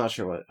 I'm not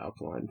sure what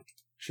Alkaline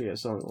Trio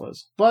song it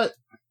was, but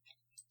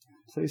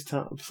please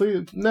know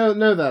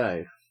that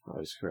I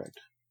was correct.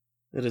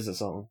 It is a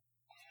song.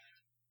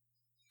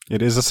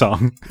 It is a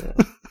song. Yeah.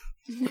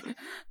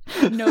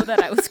 Know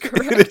that I was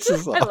correct. It is a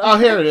song. I love Oh,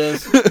 here that. it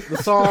is.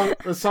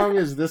 The song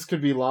is "This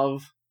Could Be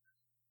Love,"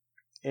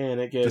 and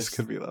it goes. This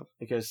could be love.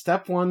 It goes,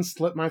 step 1,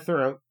 slit my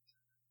throat.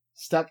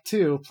 Step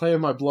 2, play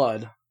in my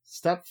blood.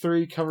 Step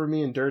 3, cover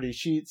me in dirty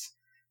sheets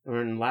and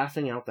run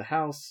laughing out the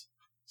house.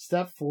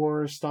 Step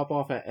 4, stop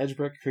off at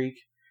Edgebrook Creek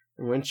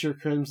and rinse your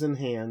crimson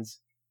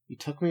hands. You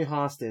took me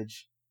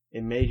hostage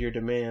and made your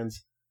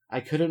demands. I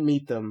couldn't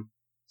meet them,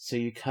 so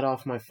you cut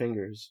off my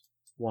fingers,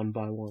 one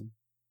by one.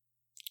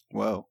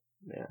 Whoa.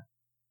 Yeah.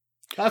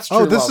 That's true.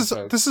 Oh,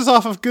 love, this is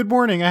off of Good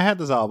Morning. I had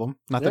this album.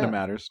 Not that Yeah. it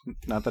matters.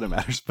 Not that it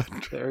matters, but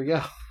There we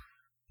go.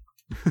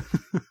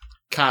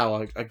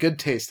 Kyle, a good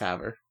taste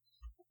haver.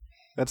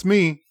 that's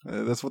me.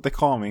 That's what they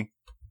call me.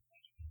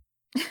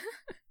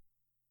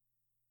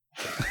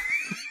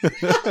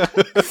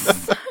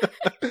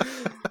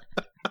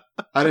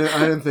 I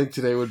didn't think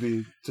today would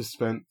be just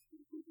spent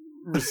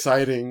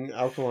reciting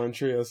Alkaline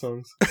Trio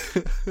songs.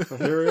 But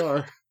here we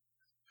are.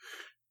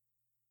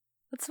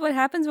 That's what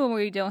happens when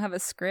we don't have a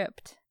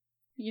script.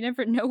 You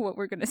never know what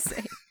we're going to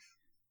say.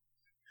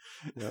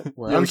 Yeah,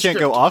 Yeah, we can't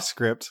go off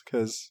script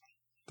because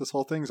this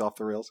whole thing's off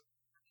the rails.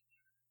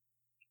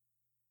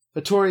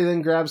 Tori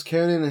then grabs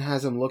Conan and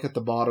has him look at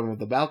the bottom of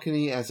the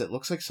balcony as it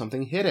looks like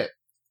something hit it.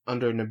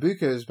 Under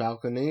Nabuko's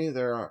balcony,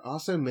 there are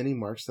also many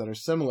marks that are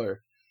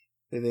similar.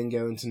 They then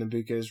go into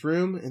Nabuko's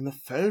room and the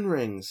phone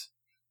rings.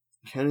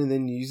 Conan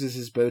then uses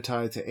his bow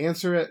tie to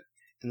answer it,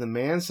 and the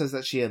man says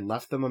that she had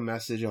left them a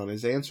message on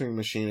his answering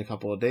machine a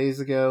couple of days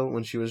ago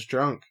when she was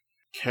drunk.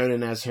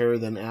 Conan asks her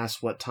then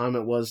asks what time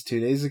it was 2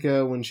 days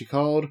ago when she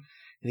called,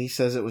 and he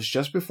says it was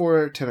just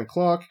before 10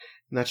 o'clock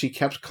and that she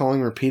kept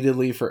calling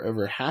repeatedly for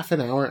over half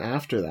an hour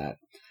after that.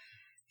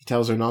 He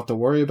tells her not to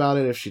worry about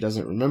it if she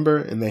doesn't remember,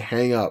 and they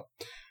hang up.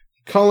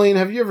 Colleen,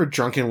 have you ever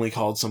drunkenly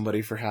called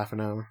somebody for half an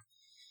hour?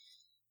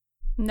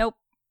 Nope.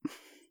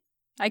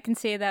 I can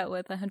say that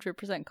with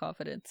 100%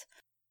 confidence.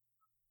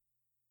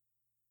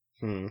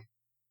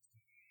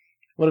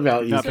 What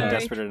about you, Not been Sorry.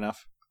 desperate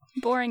enough.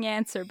 Boring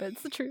answer, but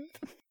it's the truth.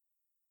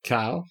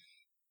 Kyle?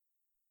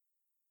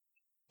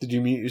 Did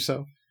you mute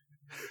yourself?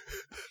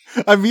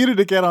 I muted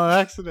again on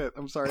accident.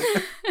 I'm sorry.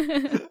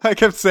 I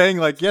kept saying,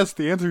 like, yes,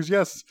 the answer is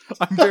yes.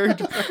 I'm very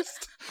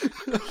depressed.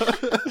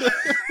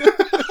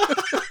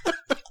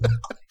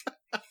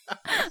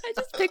 I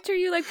just picture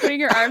you like putting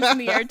your arms in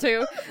the air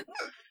too.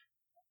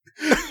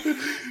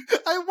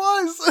 I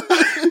was.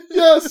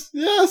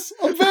 Yes,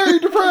 I'm very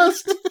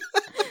depressed.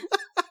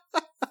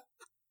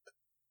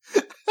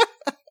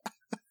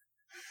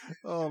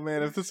 Oh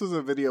man, if this was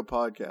a video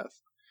podcast.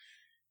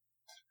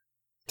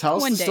 Tell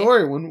us One the day.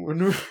 story.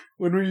 When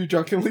were you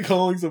drunkenly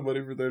calling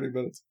somebody for 30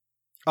 minutes?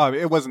 Oh,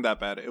 it wasn't that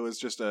bad. It was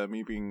just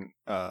me being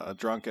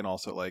drunk and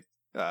also like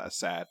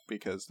sad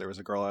because there was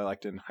a girl I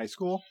liked in high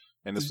school,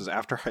 and this was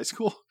after high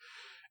school.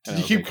 Did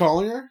you keep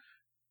calling her?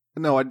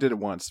 No, I did it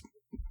once,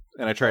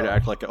 and I tried to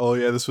act like, oh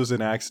yeah, this was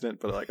an accident,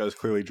 but like I was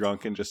clearly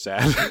drunk and just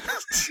sad.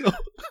 So,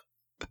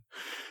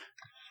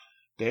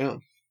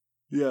 Damn.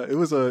 yeah, it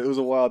was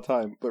a wild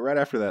time. But right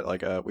after that,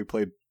 like we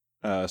played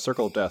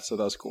Circle of Death, so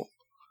that was cool.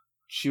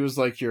 She was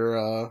like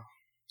your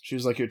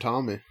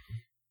Tommy.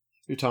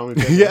 Your Tommy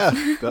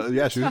Pickles.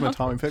 yeah, she was my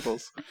Tommy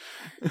Pickles.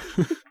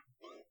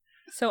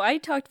 So I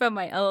talked about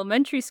my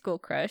elementary school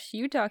crush.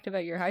 You talked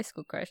about your high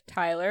school crush,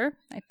 Tyler.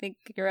 I think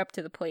you're up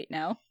to the plate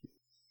now.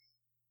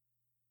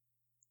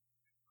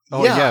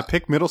 Oh yeah,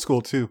 pick middle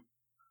school too.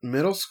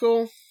 Middle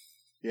school?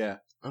 Yeah.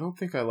 I don't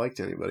think I liked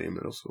anybody in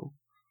middle school.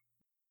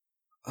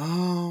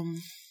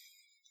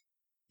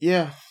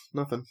 Yeah,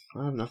 nothing.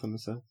 I have nothing to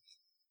say.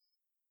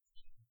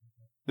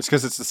 It's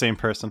because it's the same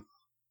person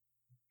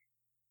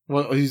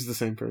Well, he's the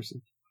same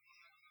person.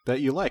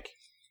 that you like.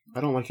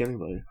 I don't like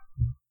anybody.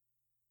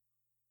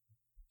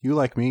 You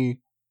like me.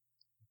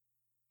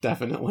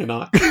 Definitely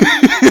not.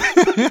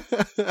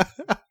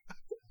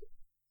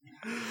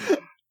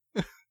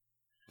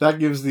 That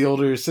gives the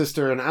older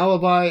sister an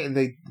alibi, and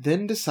they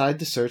then decide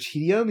to search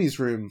Hideyomi's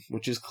room,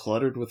 which is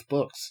cluttered with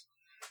books.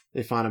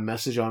 They find a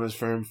message on his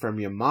phone from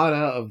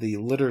Yamada of the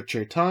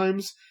Literature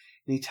Times,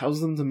 and he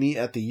tells them to meet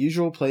at the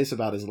usual place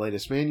about his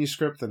latest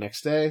manuscript the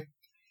next day.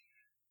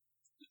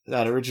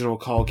 That original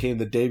call came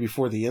the day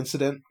before the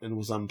incident and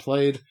was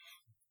unplayed.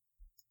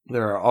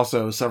 There are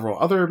also several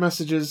other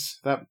messages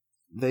that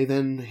they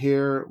then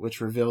hear,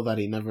 which reveal that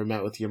he never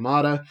met with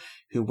Yamada,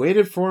 who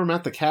waited for him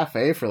at the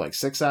cafe for like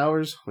 6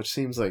 hours, which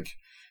seems like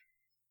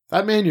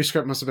that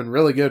manuscript must have been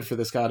really good for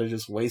this guy to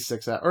just waste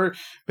 6 hours. Or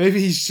maybe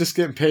he's just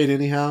getting paid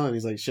anyhow, and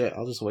he's like, shit,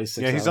 I'll just waste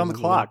 6 hours. Yeah, he's on the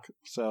and clock,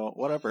 so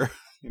whatever.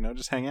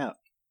 Just hang out.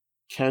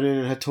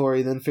 Kennen and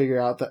Hattori then figure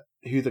out that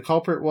who the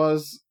culprit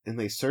was, and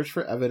they search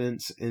for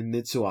evidence in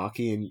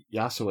Mitsuaki and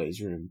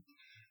Yasue's room.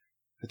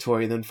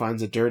 Hattori then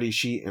finds a dirty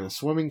sheet and a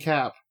swimming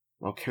cap,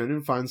 while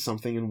Conan finds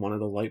something in one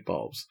of the light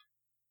bulbs.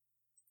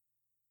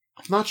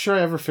 I'm not sure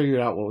I ever figured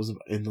out what was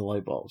in the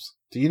light bulbs.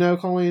 Do you know,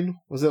 Colleen?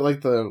 Was it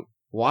like the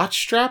watch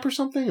strap or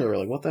something? Or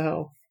like, what the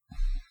hell?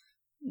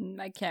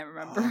 I can't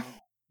remember.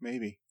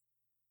 Maybe.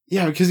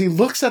 Yeah, because he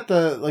looks at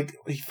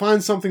he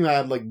finds something that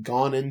had like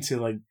gone into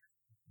like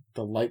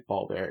the light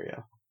bulb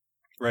area.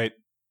 Right.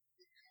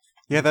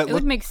 Yeah, that It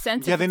would make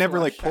sense. Yeah, if they it's never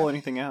a like watch pull strap.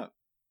 anything out.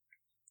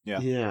 Yeah.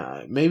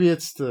 Yeah, maybe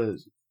it's the...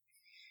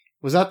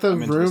 Was that the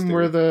I'm into this room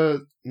where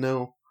theory.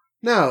 the...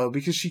 No,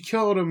 because she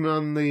killed him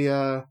on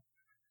the,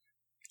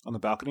 On the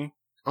balcony?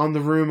 on the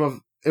room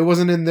of... It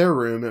wasn't in their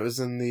room, it was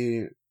in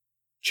the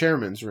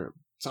chairman's room.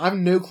 So I have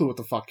no clue what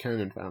the fuck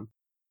Conan found.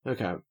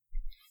 Okay.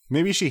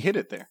 Maybe she hid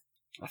it there.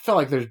 I feel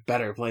like there's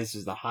better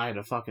places to hide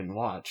a fucking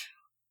watch.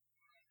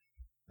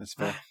 That's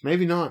fair.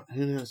 Maybe not.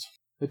 Who knows?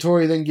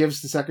 Hattori then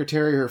gives the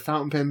secretary her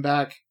fountain pen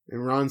back,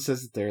 and Ron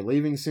says that they're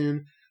leaving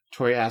soon.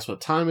 Tori asks what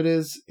time it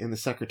is, and the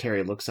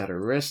secretary looks at her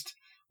wrist,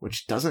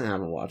 which doesn't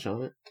have a watch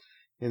on it.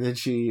 And then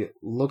she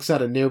looks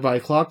at a nearby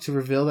clock to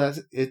reveal that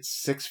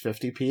it's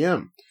 6:50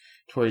 p.m.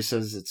 Tori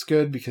says it's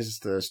good because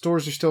the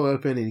stores are still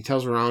open, and he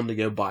tells Ron to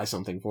go buy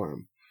something for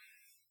him.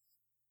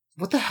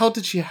 What the hell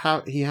did he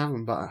have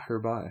him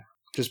buy?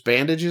 Just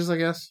bandages, I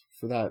guess,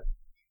 for that.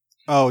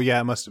 Oh,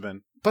 yeah, it must have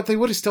been. But they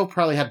would have still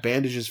probably had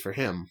bandages for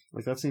him.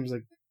 Like, that seems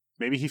like...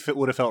 Maybe he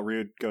would have felt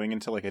rude going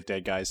into like a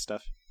dead guy's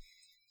stuff.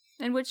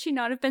 And would she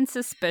not have been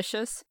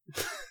suspicious?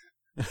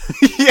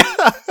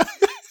 Yeah.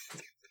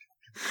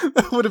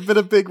 That would have been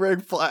a big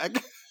red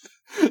flag.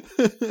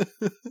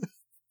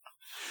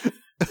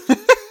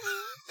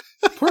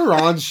 Poor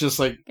Ron's just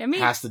like Give me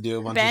has to do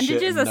a bunch of shit.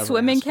 bandages, and a never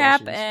swimming ask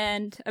cap, questions.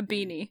 and a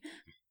beanie.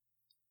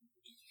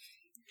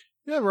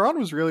 Yeah, Ron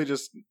was really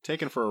just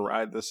taken for a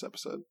ride this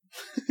episode.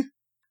 At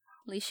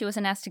least she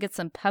wasn't asked to get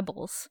some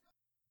pebbles.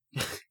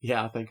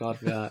 Yeah, thank God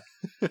for that.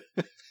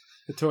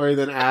 Hattori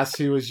then asks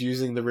who was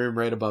using the room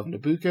right above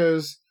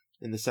Nabuco's,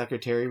 and the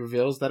secretary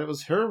reveals that it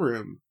was her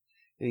room.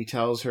 And he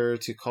tells her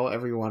to call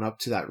everyone up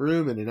to that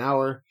room in an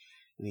hour,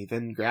 and he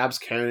then grabs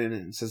Conan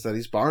and says that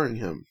he's borrowing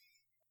him.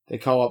 They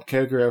call up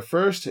Kogoro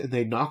first, and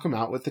they knock him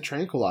out with the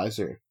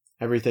tranquilizer.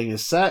 Everything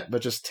is set,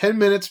 but just 10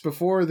 minutes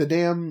before the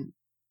damn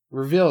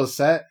reveal is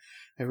set,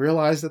 they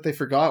realize that they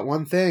forgot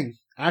one thing.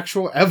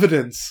 Actual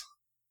evidence.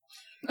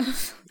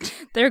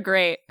 They're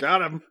great.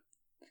 Got him.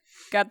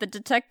 Got the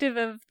detective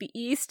of the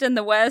East and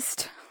the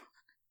West.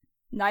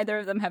 neither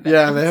of them have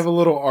Yeah, evidence. they have a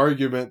little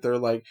argument. They're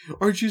like,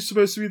 aren't you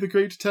supposed to be the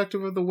great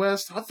detective of the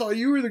West? I thought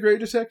you were the great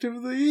detective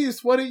of the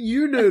East. Why didn't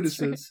you notice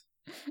this?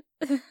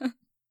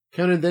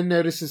 Conan then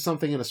notices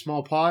something in a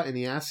small pot, and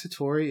he asks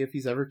Hattori if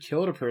he's ever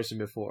killed a person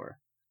before.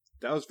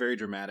 That was very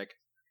dramatic.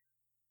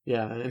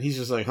 Yeah, and he's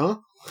just like, huh?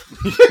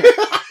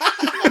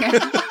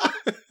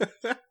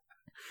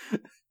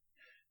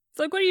 It's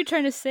like, what are you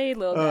trying to say,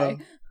 little guy?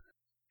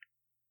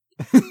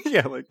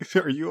 Yeah, like,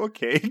 are you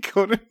okay,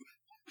 Conan?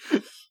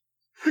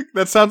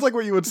 That sounds like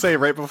what you would say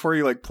right before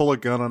you, like, pull a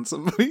gun on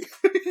somebody.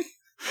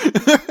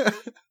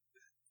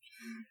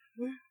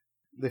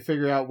 They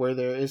figure out where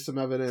there is some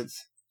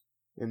evidence,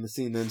 and the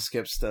scene then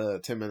skips to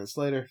 10 minutes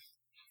later.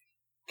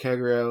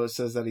 Kogoro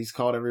says that he's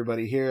called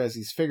everybody here as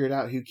he's figured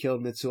out who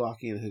killed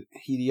Mitsuaki and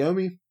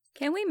Hideyomi.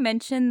 Can we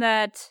mention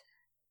that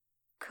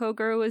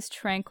Kogoro was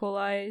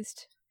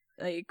tranquilized,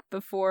 like,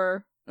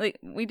 before... Like,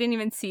 we didn't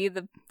even see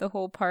the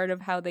whole part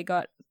of how they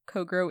got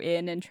Kogoro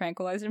in and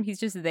tranquilized him. He's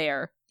just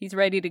there. He's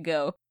ready to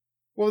go.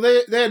 Well,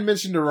 they had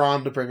mentioned to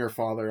Ron to bring her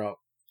father up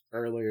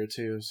earlier,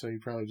 too, so he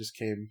probably just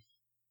came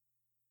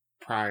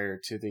prior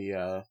to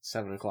the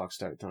 7 o'clock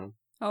start time.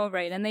 Oh,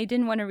 right. And they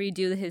didn't want to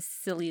redo his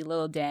silly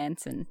little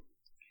dance and...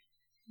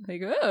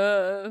 Like,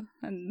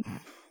 and...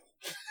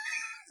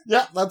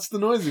 Yeah, that's the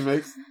noise he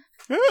makes.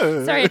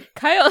 Sorry,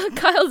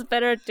 Kyle's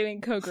better at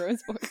doing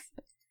Kogoro's voice.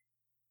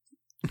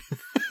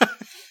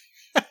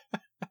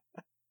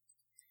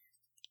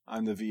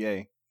 I'm the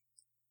VA.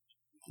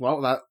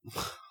 Well,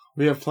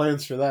 we have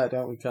plans for that,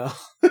 don't we, Kyle?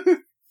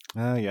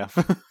 Yeah.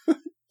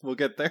 We'll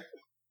get there.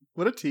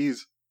 What a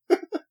tease.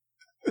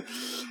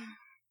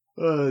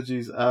 Oh,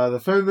 jeez. The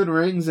phone then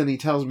rings and he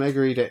tells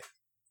Meguri to...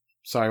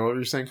 Sorry, what were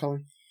you saying,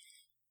 Colin?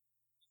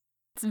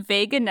 It's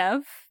vague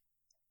enough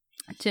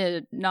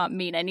to not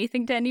mean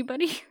anything to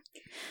anybody,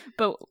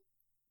 but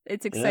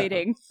it's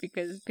exciting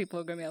because people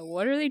are going to be like,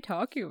 what are they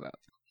talking about?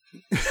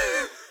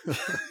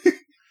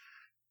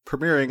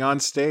 Premiering on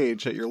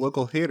stage at your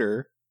local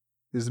theater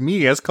is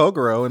me as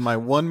Kogoro in my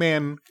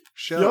one-man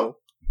show.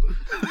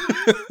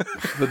 Yep.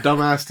 The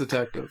dumbass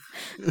detective.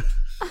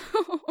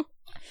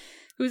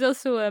 Who's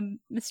also a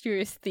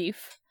mysterious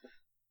thief.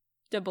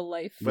 Double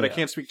life. But I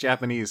can't speak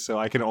Japanese, so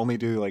I can only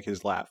do like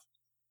his laugh.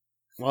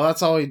 Well,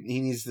 that's all he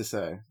needs to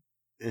say.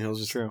 And he'll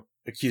just True.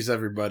 accuse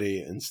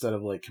everybody instead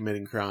of like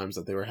committing crimes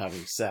that they were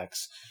having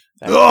sex.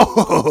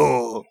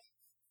 Oh!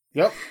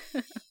 Yep.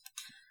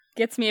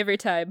 Gets me every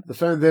time. The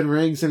phone then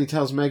rings and he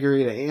tells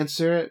Meguri to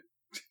answer it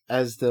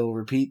as they'll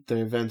repeat the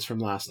events from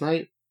last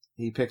night.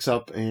 He picks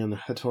up and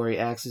Hattori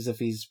asks as if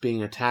he's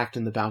being attacked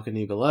in the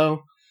balcony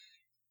below.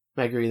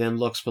 Meguri then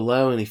looks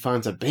below and he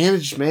finds a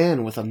bandaged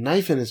man with a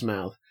knife in his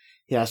mouth.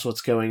 He asks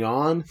what's going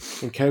on,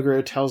 and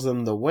Kogoro tells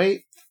them to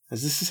wait,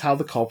 as this is how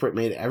the culprit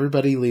made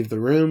everybody leave the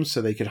room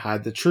so they could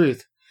hide the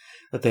truth,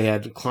 that they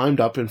had climbed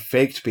up and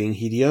faked being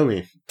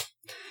Hideyomi.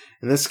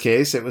 In this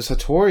case, it was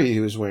Hattori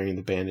who was wearing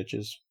the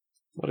bandages.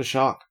 What a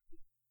shock.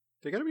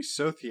 They gotta be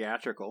so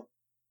theatrical.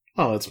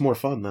 Oh, it's more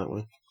fun that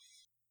way.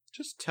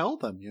 Just tell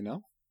them, you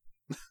know?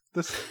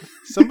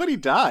 Somebody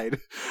died.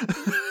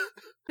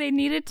 They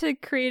needed to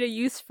create a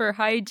use for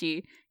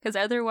Haiji, because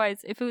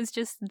otherwise, if it was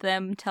just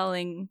them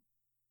telling...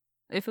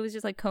 If it was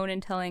just like Conan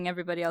telling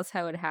everybody else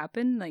how it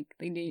happened, like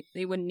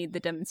they wouldn't need the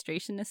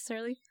demonstration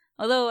necessarily.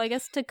 Although I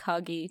guess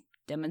Takagi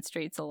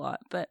demonstrates a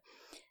lot, but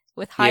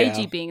with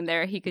Haiji being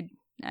there, he could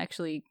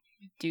actually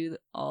do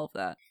all of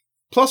that.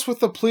 Plus,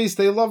 with the police,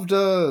 they love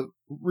to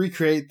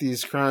recreate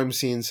these crime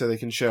scenes so they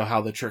can show how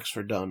the tricks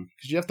were done.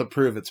 Because you have to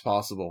prove it's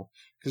possible.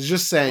 Because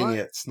just saying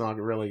it's not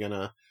really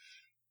gonna...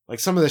 Like,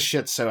 some of this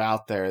shit's so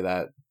out there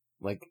that,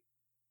 like,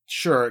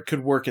 sure, it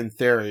could work in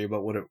theory,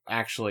 but would it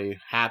actually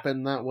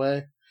happen that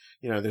way?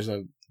 You know, there's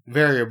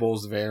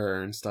variables of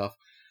error and stuff.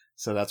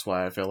 So that's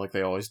why I feel like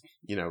they always,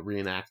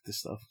 reenact this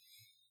stuff.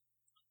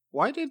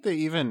 Why did they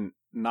even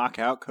knock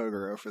out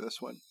Kogoro for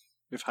this one?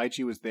 If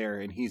Haiji was there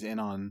and he's in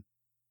on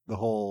the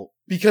whole...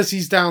 Because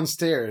he's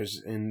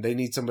downstairs and they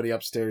need somebody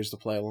upstairs to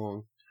play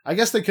along. I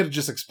guess they could have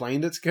just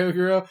explained it to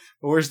Kogoro,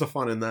 but where's the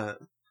fun in that?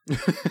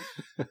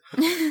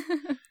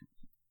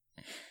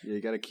 Yeah,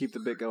 you gotta keep the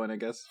bit going, I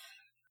guess.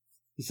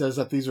 He says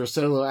that these were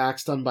solo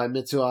acts done by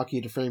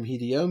Mitsuaki to frame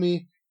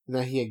Hideyomi, and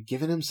that he had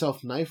given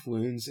himself knife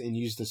wounds and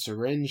used a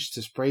syringe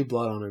to spray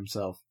blood on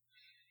himself.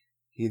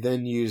 He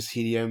then used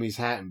Hideyomi's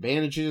hat and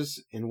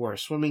bandages and wore a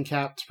swimming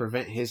cap to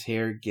prevent his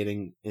hair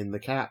getting in the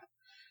cap.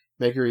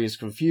 Meguri is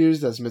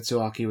confused as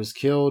Mitsuaki was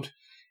killed,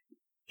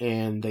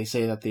 and they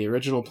say that the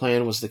original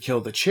plan was to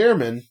kill the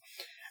chairman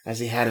as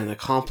he had an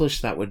accomplice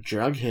that would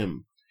drug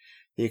him.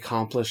 The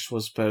accomplice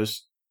was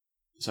supposed...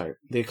 Sorry,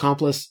 the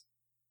accomplice...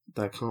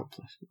 What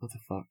the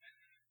fuck?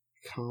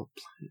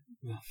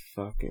 The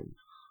fucking...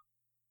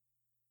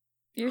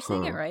 You're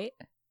saying it right.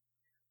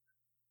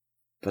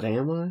 But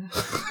am I?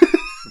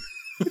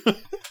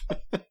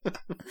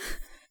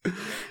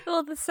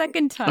 Well, the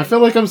second time. I feel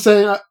like I'm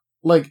saying, I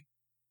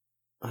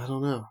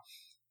don't know.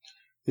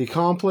 The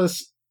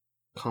accomplice...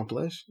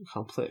 Accomplice?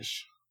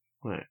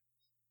 Wait.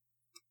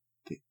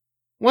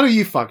 One of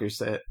you fuckers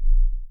say it.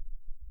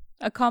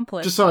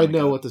 Accomplice. Just so I my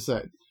know God. what to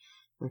say.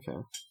 Okay.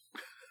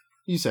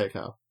 You say it,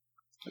 Kyle.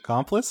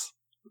 Accomplice?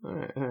 All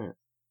right.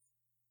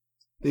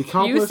 The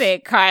accomplice. You say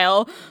it,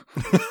 Kyle.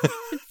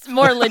 It's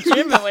more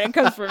legitimate when it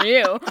comes from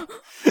you.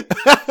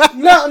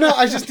 No,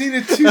 I just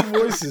needed two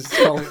voices.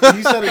 So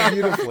you said it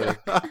beautifully.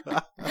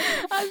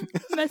 I'm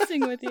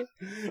messing with you.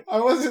 I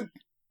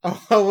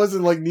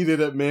wasn't like needed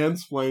it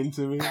mansplained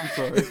to me. I'm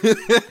sorry.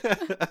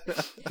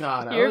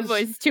 God, Your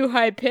voice is too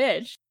high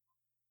pitched.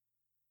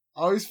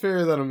 I always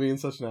fear that I'm being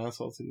such an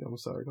asshole to you. I'm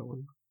sorry,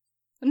 Colin.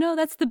 No,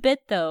 that's the bit,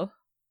 though.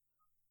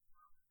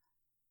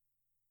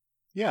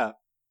 Yeah.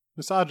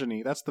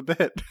 Misogyny. That's the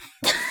bit.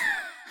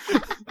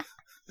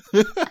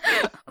 Oh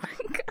my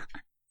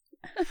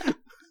God.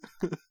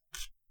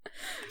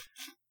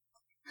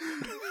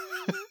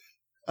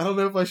 I don't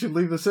know if I should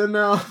leave this in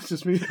now. It's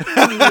just me.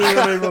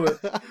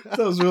 That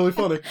was really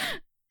funny.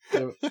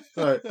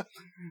 Alright.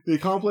 The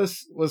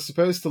accomplice was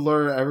supposed to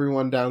lure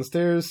everyone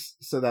downstairs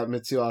so that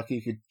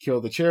Mitsuaki could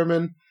kill the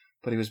chairman,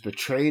 but he was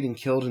betrayed and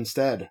killed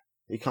instead.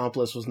 The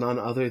accomplice was none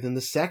other than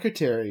the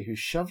secretary, who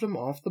shoved him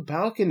off the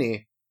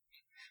balcony.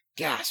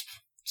 Gasp.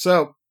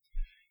 So,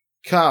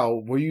 Kyle,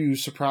 were you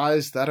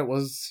surprised that it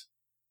was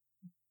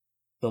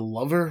the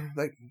lover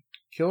that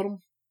killed him?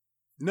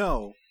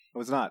 No, I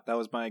was not. That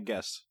was my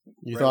guess.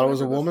 You Right thought it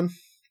was a whenever woman?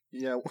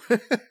 Yeah.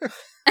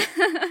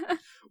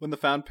 When the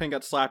fountain pen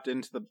got slapped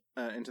into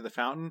the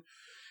fountain,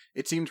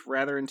 it seemed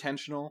rather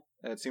intentional.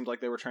 It seemed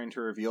like they were trying to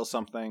reveal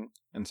something,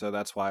 and so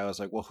that's why I was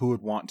like, well, who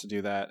would want to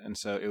do that? And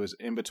so it was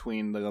in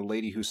between the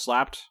lady who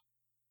slapped,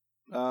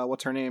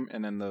 what's her name,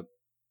 and then the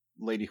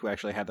lady who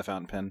actually had the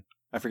fountain pen.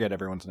 I forget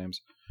everyone's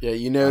names. Yeah,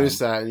 you noticed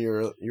that, and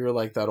you were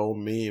like that old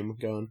meme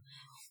going,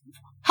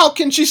 "How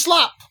can she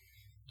slap?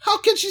 How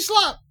can she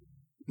slap?"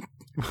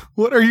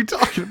 What are you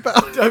talking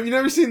about? Have you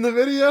never seen the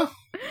video?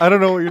 I don't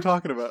know what you're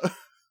talking about.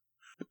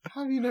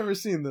 How have you never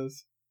seen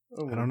this?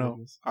 Oh my I don't know.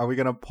 goodness. Are we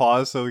gonna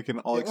pause so we can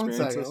all Yeah, experience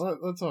one second. this?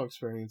 Let's all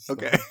experience.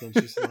 Okay. How can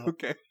she slap?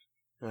 Okay.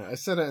 All right, I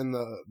said it in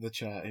the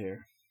chat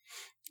here.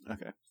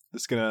 Okay.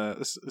 This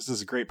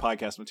is great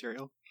podcast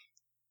material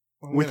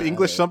I'm with gonna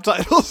English edit.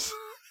 subtitles.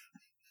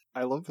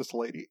 I love this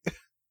lady.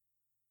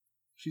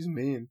 She's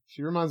mean.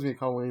 She reminds me of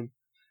Colleen.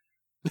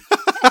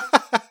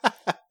 I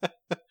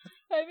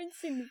haven't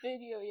seen the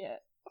video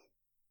yet.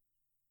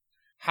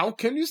 How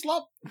can you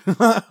slap?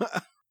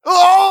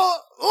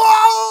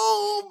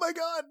 Oh my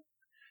god!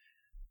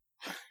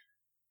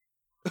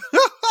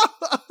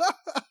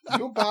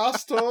 You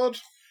bastard!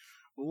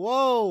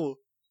 Whoa!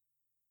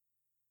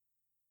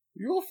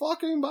 You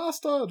fucking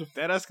bastard!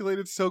 That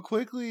escalated so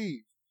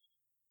quickly.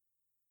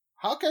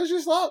 How can she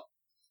slap?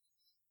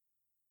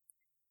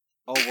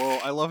 Oh whoa!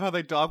 I love how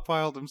they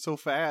dogpiled him so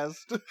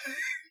fast.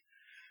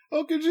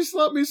 How can she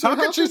slap me, sir? How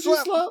can she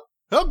slap? slap?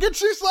 How can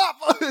she slap?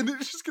 And it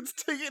just gets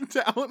taken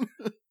down.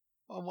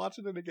 I'm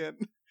watching it again.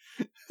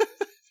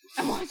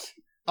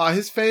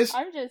 His face.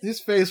 I'm just.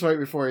 His face right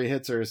before he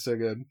hits her is so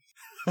good.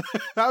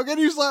 How can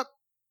you slap?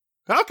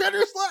 How can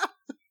you slap?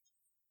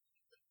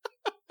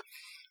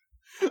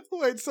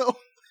 Wait, so.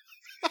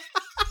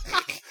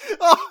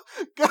 Oh,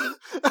 God.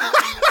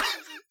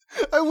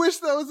 I wish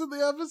that was in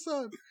the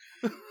episode.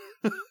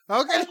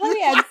 How can Oh, you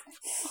yeah,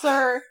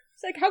 sir.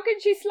 It's like, how can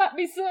she slap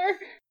me, sir?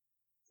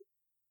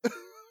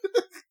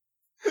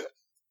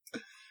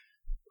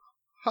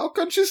 How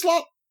can she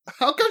slap?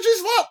 How can she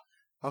slap?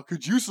 How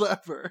could you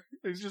slap her?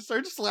 And he just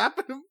starts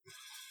slapping him.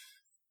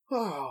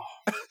 Oh.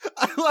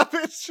 I love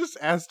it. It's just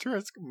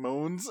asterisk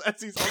moans as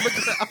he's on the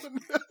ground.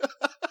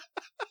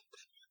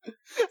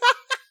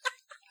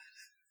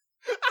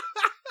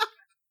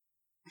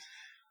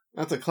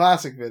 That's a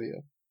classic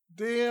video.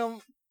 Damn.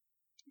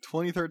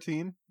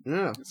 2013?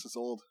 Yeah. This is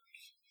old.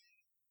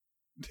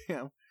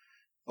 Damn.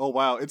 Oh,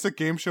 wow. It's a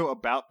game show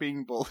about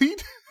being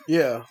bullied?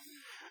 Yeah.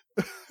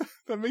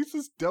 That makes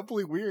this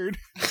doubly weird.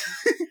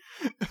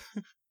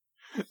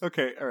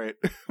 Okay, alright.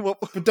 Well,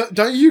 But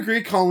don't you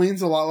agree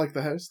Colleen's a lot like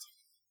the host?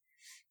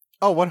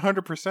 oh,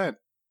 100%.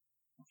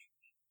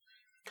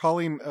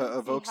 Colleen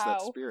evokes that how.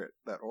 spirit,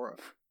 that aura.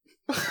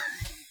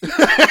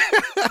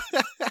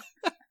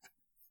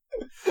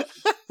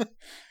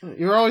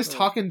 You're always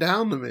talking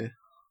down to me.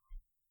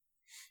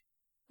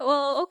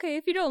 Well, okay,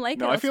 if you don't like it,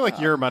 No, I I'll feel like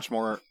stop. you're much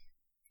more...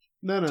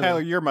 No.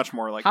 Tyler, you're much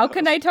more like How the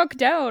can I talk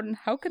down?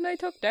 How can I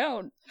talk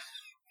down?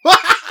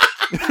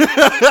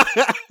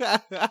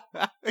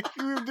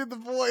 You even did the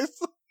voice.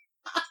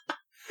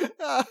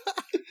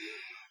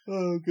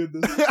 Oh,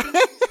 goodness.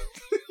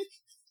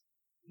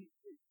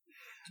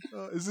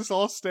 Is this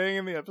all staying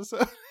in the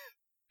episode?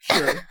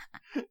 Sure.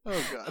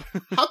 Oh, God.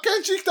 How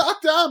can she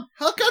talk down?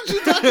 How can she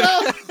talk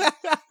down?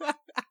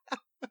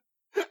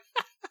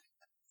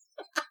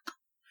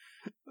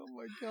 Oh,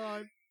 my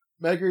God.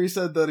 Meguri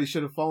said that he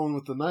should have fallen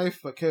with the knife,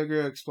 but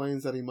Kogoro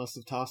explains that he must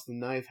have tossed the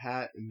knife,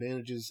 hat, and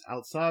bandages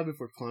outside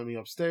before climbing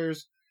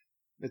upstairs.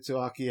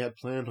 Mitsuaki had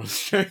planned on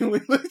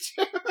strangling the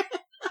chair.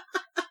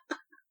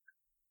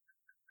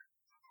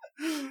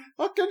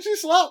 How can she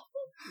slap?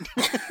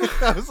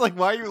 I was like,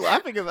 why are you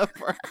laughing at that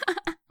part?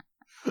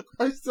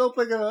 I'm still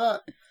thinking of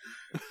that.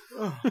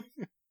 Oh.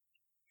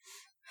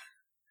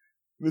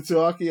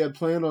 Mitsuaki had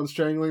planned on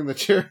strangling the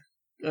chair.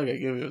 Okay,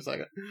 give me a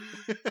second.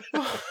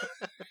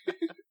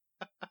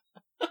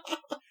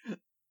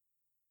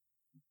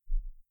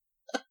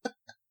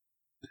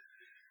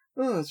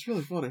 Oh, that's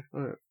really funny.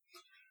 All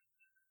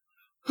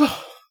right.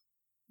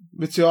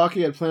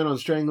 Mitsuaki had planned on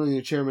strangling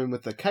the chairman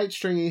with the kite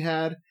string he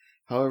had.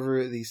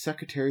 However, the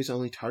secretary's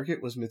only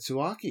target was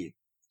Mitsuaki.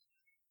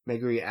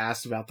 Meguri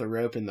asked about the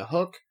rope and the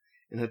hook,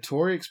 and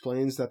Hattori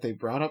explains that they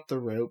brought up the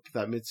rope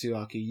that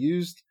Mitsuaki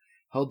used,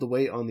 held the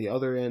weight on the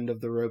other end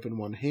of the rope in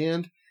one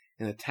hand,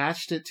 and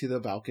attached it to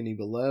the balcony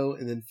below,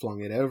 and then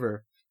flung it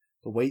over.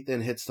 The weight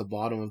then hits the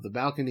bottom of the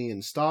balcony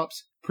and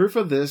stops. Proof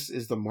of this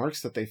is the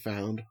marks that they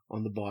found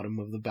on the bottom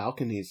of the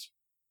balconies.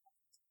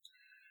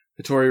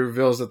 Hattori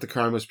reveals that the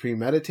crime was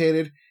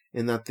premeditated,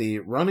 and that the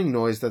running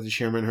noise that the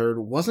chairman heard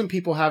wasn't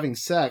people having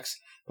sex,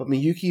 but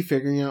Miyuki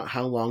figuring out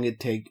how long it'd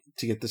take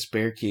to get the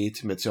spare key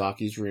to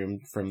Mitsuaki's room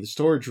from the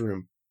storage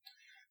room.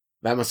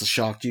 That must have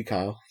shocked you,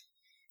 Kyle.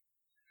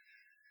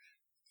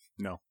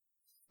 No.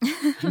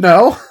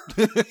 No?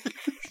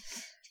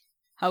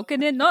 How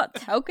can it not?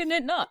 How can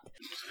it not?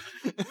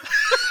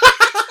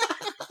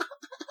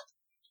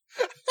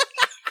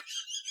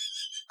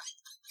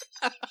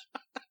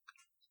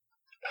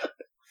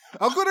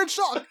 I'm good at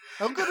shock.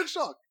 I'm good at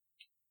shock.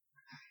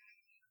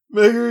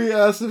 Meguri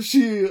asks if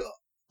she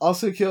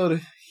also killed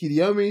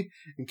Hideyomi,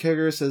 and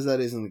Kogoro says that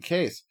isn't the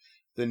case.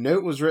 The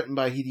note was written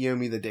by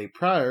Hideyomi the day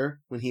prior,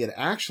 when he had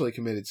actually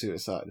committed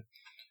suicide.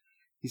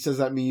 He says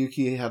that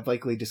Miyuki had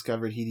likely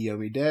discovered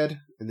Hideyomi dead,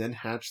 and then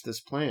hatched this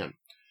plan.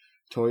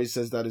 Tori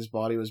says that his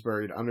body was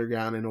buried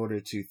underground in order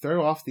to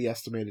throw off the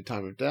estimated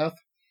time of death,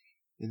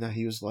 and that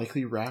he was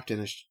likely wrapped in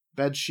a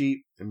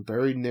bedsheet and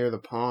buried near the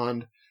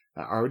pond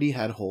that already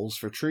had holes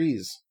for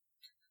trees.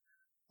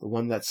 The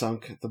one that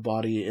sunk the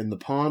body in the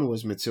pond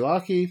was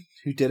Mitsuaki,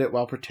 who did it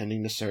while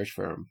pretending to search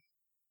for him.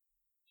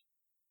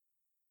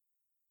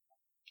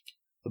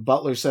 The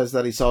butler says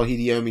that he saw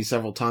Hideyomi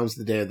several times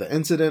the day of the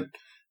incident,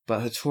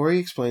 but Hattori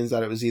explains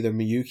that it was either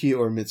Miyuki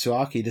or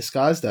Mitsuaki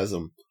disguised as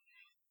him.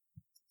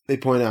 They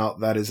point out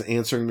that his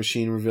answering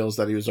machine reveals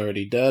that he was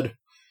already dead.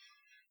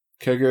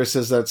 Kogoro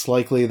says that it's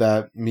likely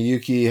that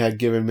Miyuki had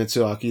given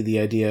Mitsuaki the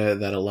idea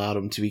that allowed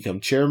him to become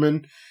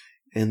chairman,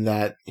 and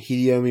that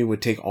Hideyomi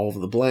would take all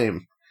of the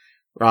blame.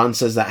 Ron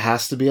says that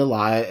has to be a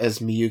lie, as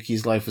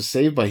Miyuki's life was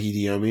saved by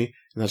Hideyomi,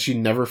 and that she'd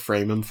never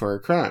frame him for a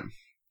crime.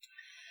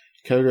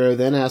 Kogoro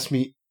then asks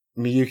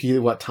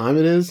Miyuki what time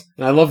it is,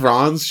 and I love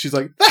Ron's. She's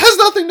like, that has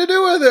nothing to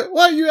do with it!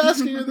 Why are you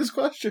asking her this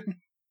question?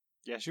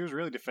 Yeah, she was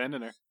really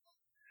defending her.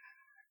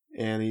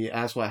 And he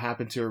asks what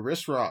happened to her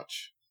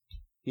wristwatch.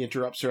 He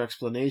interrupts her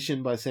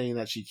explanation by saying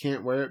that she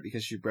can't wear it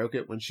because she broke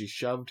it when she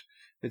shoved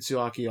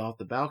Mitsuaki off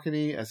the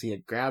balcony as he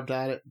had grabbed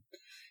at it.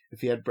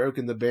 If he had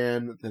broken the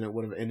band, then it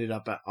would have ended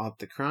up at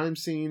the crime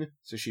scene,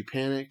 so she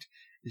panicked,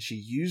 and she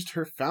used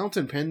her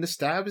fountain pen to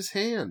stab his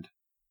hand.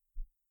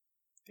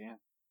 Damn.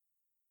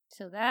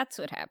 So that's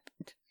what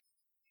happened.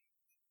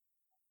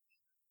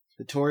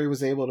 Hattori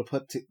was able to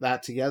put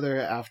that together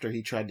after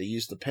he tried to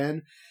use the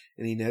pen,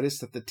 and he noticed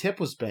that the tip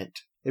was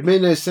bent. It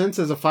made no sense,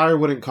 as a fire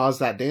wouldn't cause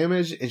that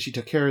damage, and she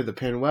took care of the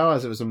pen well,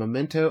 as it was a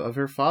memento of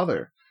her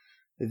father.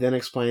 They then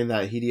explained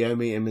that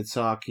Hideyomi and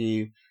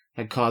Mitsuaki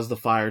had caused the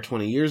fire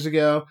 20 years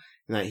ago,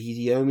 and that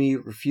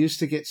Hideyomi refused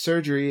to get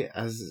surgery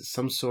as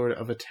some sort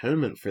of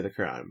atonement for the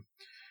crime.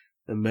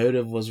 The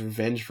motive was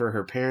revenge for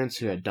her parents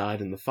who had died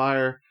in the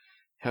fire.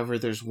 However,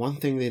 there's one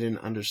thing they didn't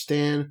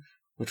understand,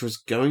 which was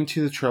going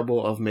to the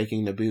trouble of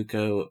making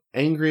Nobuko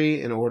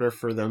angry in order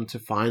for them to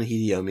find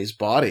Hideyomi's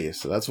body.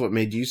 So that's what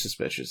made you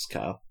suspicious,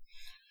 Kyle.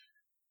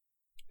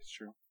 It's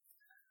true.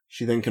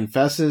 She then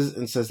confesses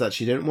and says that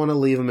she didn't want to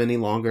leave him any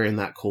longer in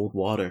that cold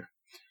water.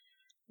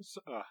 It's,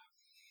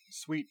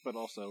 sweet, but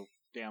also,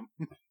 damn.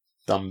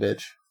 Dumb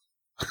bitch.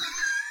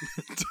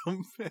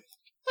 Dumb bitch.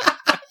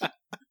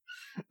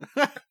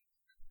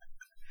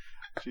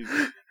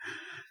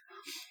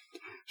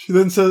 She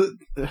then says...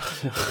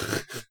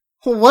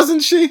 Well,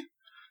 wasn't she?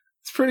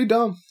 It's pretty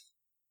dumb.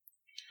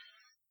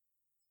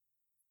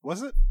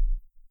 Was it?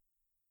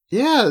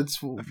 Yeah, it's...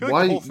 I feel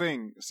like the whole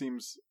thing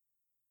seems...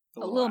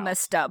 A little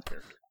messed up.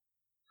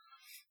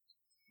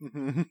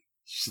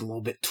 She's a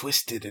little bit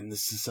twisted in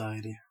this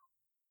society.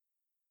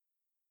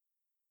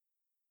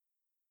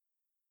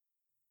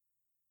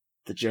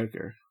 The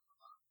Joker.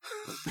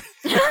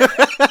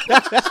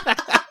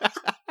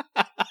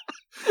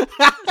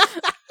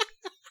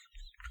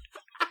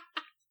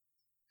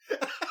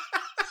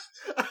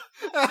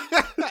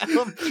 I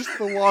love just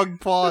the long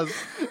pause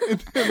and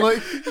then,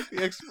 like,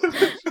 the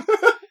explanation.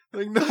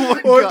 Like, no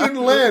one Oh, it got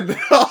didn't land.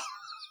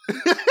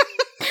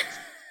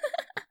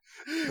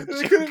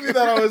 It couldn't be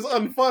that I was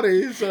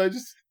unfunny, so I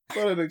just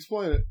thought I'd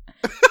explain it.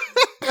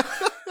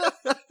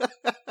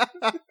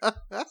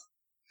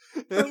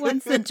 For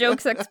once, the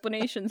joke's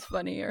explanation's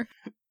funnier.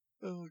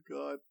 Oh,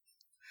 God.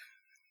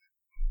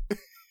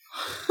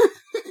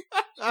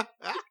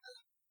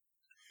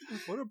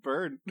 What a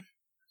burn.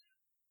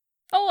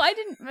 Oh, I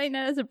didn't write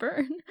that as a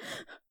burn.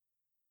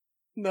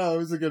 No, it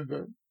was a good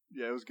burn.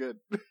 Yeah, it was good.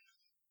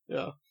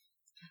 Yeah.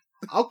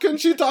 How can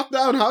she talk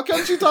down? How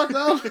can she talk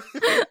down?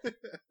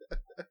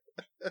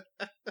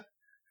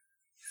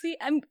 See,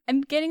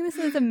 I'm getting this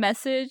as a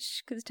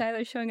message because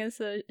Tyler's showing us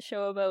a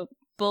show about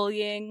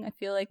bullying. I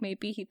feel like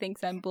maybe he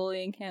thinks I'm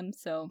bullying him,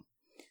 so...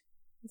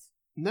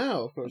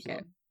 No, of course Okay.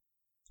 not.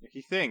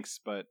 He thinks,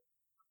 but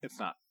it's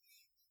not.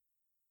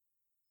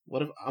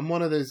 What if I'm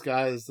one of those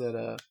guys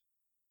that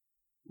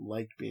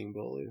like being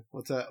bullied?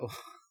 What's that?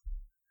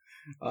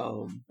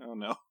 Oh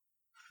no.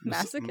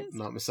 Masochist?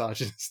 Not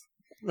misogynist.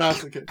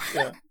 Masochist,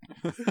 yeah.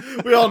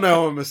 We all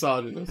know I'm a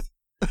misogynist.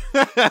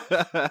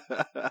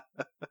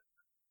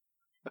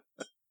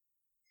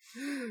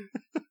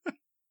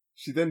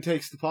 She then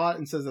takes the pot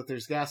and says that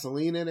there's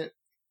gasoline in it,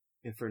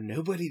 and for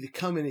nobody to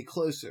come any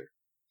closer.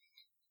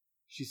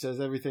 She says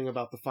everything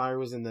about the fire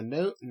was in the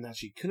note, and that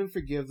she couldn't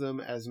forgive them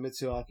as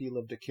Mitsuaki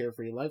lived a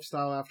carefree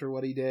lifestyle after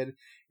what he did,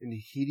 and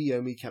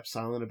Hideyomi kept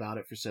silent about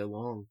it for so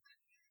long.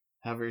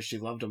 However, she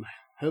loved him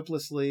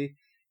hopelessly,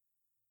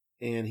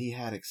 and he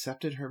had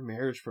accepted her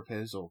marriage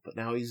proposal, but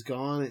now he's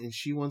gone, and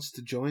she wants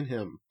to join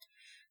him.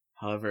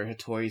 However,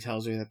 Hattori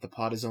tells her that the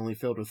pot is only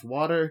filled with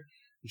water,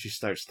 and she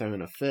starts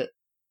throwing a fit.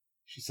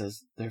 She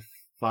says their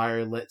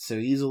fire lit so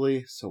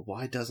easily, so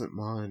why doesn't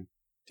mine?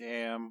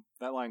 Damn,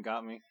 that line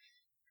got me.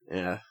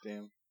 Yeah.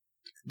 Damn,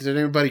 Did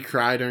anybody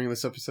cry during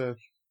this episode?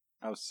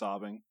 I was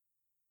sobbing.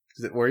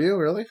 Were you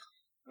really?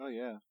 Oh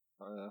yeah,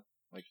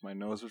 like my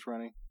nose was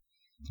running.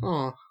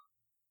 Aw.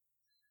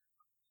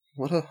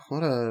 What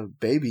a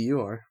baby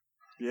you are.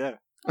 Yeah.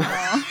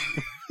 Aw.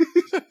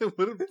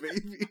 What a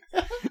baby.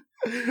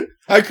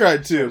 I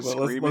cried too, but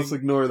Screaming. let's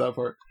ignore that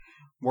part.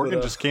 Morgan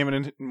But, just came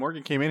in.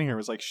 Morgan came in here and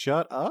was like,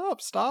 "Shut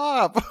up!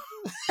 Stop!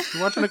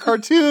 You're watching a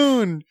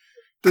cartoon."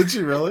 Did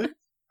you really?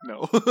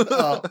 No.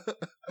 Oh.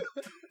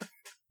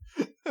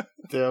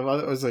 Damn,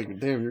 I was like,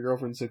 damn, your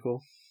girlfriend's so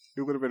cool.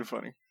 It would have been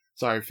funny.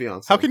 Sorry,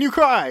 fiance. How can you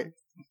cry?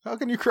 How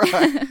can you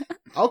cry?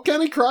 How can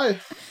he cry?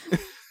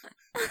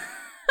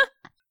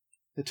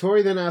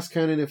 Hattori then asked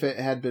Conan if it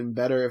had been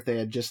better if they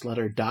had just let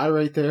her die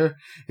right there,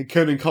 and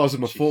Conan calls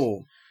him a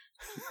fool.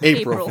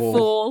 April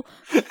Fool.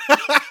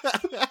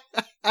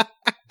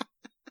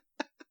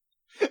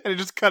 And it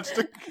just cuts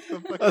to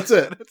That's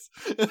it. credits.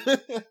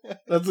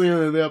 That's the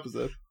end of the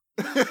episode.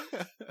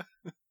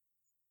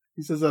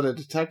 He says that a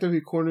detective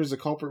who corners a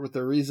culprit with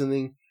their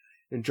reasoning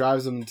and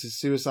drives him to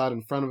suicide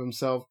in front of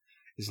himself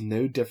is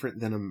no different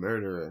than a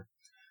murderer.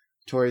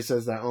 Tori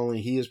says that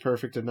only he is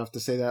perfect enough to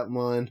say that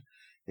line,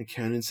 and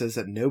Conan says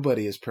that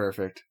nobody is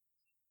perfect,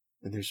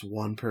 and there's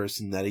one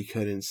person that he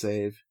couldn't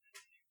save.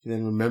 He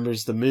then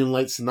remembers the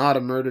Moonlight Sonata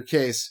murder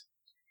case,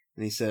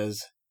 and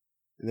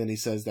then he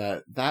says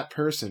that that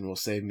person will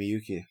save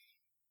Miyuki.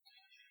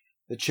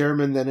 The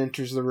chairman then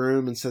enters the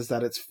room and says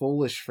that it's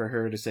foolish for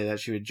her to say that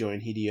she would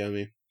join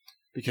Hideyomi,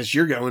 because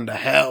you're going to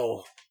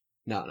hell.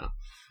 No.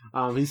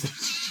 He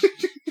says,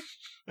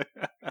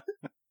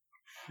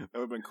 That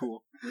would have been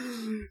cool.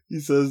 he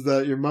says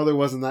that your mother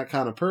wasn't that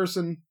kind of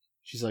person.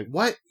 She's like,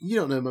 what? You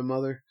don't know my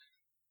mother.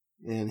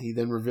 And he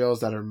then reveals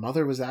that her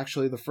mother was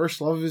actually the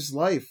first love of his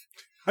life.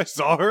 I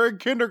saw her in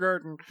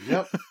kindergarten.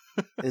 Yep.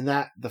 And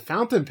that the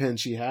fountain pen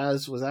she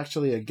has was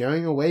actually a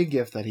going away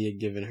gift that he had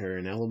given her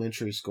in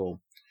elementary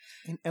school.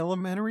 In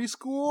elementary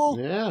school?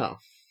 Yeah.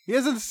 He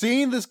hasn't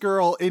seen this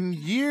girl in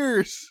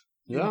years.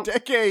 In Yep.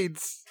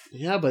 decades.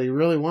 Yeah, but he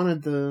really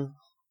wanted to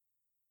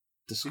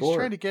He's score.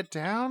 trying to get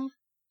down?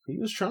 He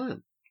was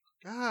trying.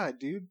 God,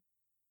 dude.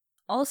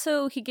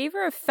 Also, he gave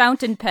her a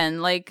fountain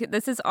pen. Like,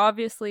 this is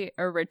obviously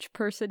a rich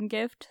person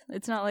gift.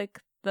 It's not like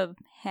the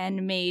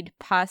handmade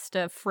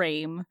pasta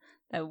frame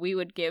that we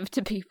would give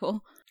to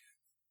people.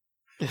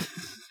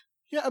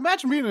 Yeah,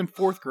 imagine being in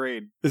 4th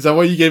grade. Is that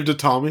what you gave to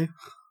Tommy?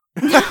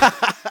 No.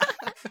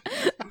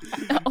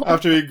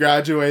 After he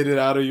graduated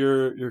out of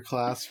your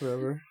class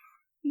forever?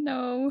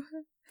 No.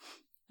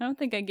 I don't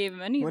think I gave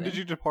him anything. When did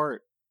you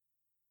depart?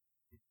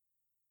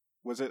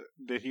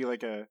 Did he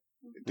go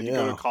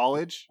Yeah. to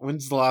college?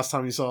 When's the last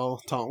time you saw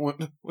Tom?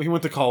 He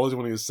went to college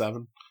when he was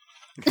 7.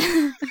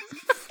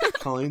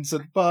 Colleen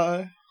said,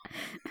 bye.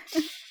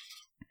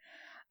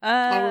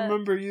 I'll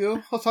remember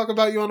you. I'll talk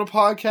about you on a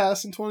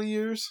podcast in 20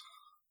 years.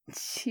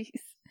 Jeez.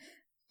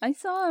 I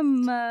saw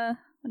him,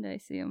 when did I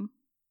see him?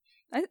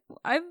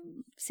 I've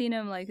seen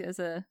him, like, as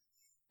an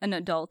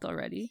adult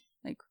already.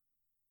 Like,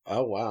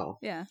 Oh, wow.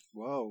 yeah.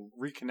 Whoa,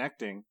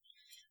 reconnecting.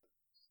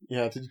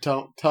 Yeah, did you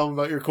tell him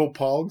about your cool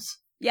pogs?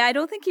 Yeah, I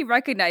don't think he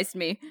recognized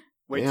me.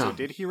 Wait, Yeah. so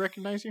did he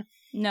recognize you?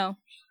 No.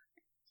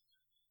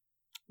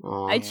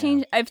 Aw, I've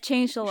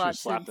changed a You lot should've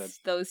slapped since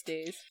those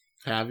days.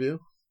 have you?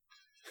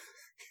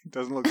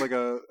 Doesn't look like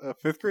a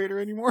 5th grader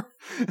anymore.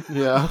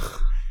 Yeah.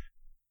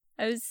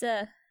 I was,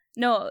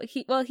 no,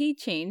 he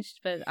changed,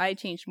 but I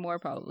changed more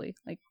probably.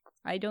 Like,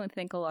 I don't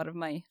think a lot of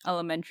my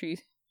elementary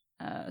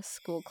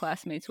school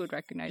classmates would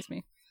recognize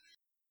me.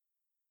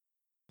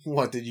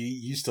 What, did you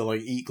used to,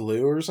 like, eat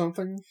glue or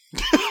something?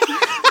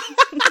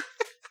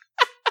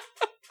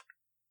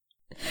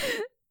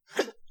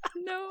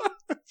 No.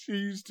 She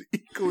used to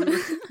eat glue.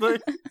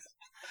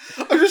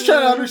 I'm just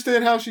trying to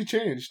understand how she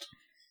changed.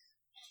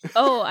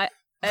 Oh,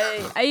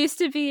 I used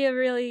to be a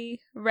really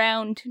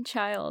round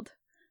child.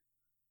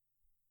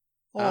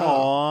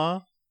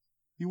 Aww.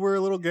 You were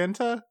a little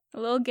Genta? A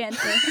little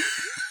Genta.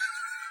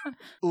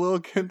 A little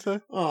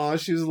Genta? Oh,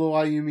 she was a little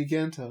Ayumi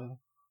Genta.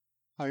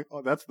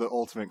 That's the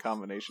ultimate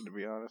combination, to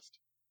be honest.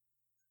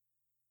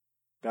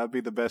 That would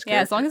be the best Yeah,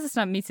 character. as long as it's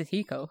not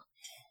Mitsuhiko.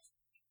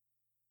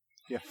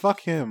 Yeah,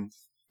 fuck him.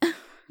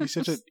 He's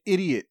such an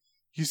idiot.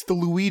 He's the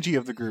Luigi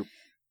of the group.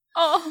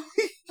 Oh,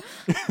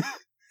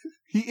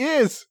 He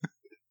is!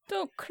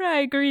 don't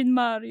cry, Green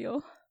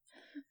Mario.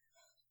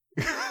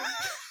 It's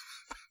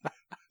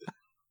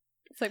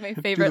like my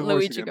favorite the voice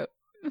Luigi again.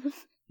 go.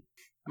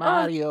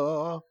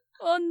 Mario!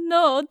 Oh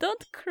no,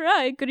 don't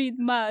cry, Green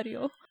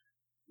Mario.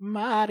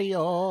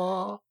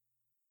 Mario!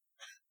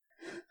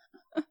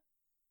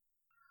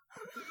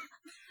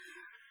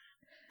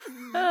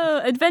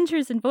 Oh,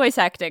 adventures in voice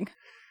acting.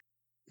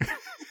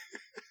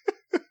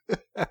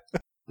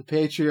 The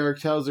patriarch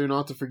tells her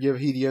not to forgive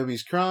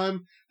Hideyomi's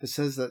crime, but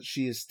says that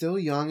she is still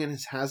young and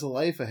has a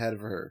life ahead of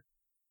her.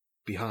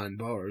 Behind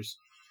bars.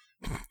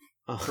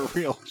 For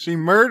real. She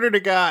murdered a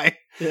guy!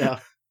 Yeah.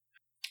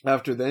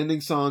 After the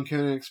ending song,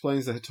 Conan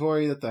explains to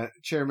Hattori that the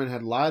chairman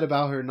had lied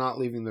about her not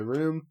leaving the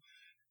room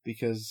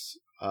because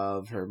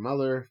of her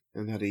mother,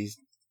 and that he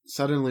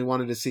suddenly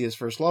wanted to see his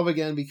first love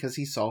again because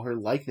he saw her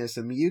likeness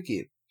in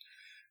Miyuki.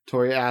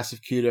 Tori asks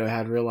if Kudo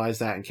had realized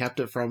that and kept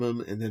it from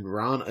him, and then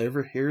Ron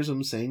overhears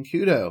him saying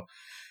Kudo.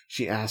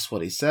 She asks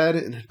what he said,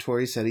 and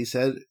Hattori said he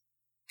said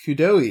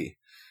Kudoi,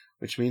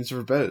 which means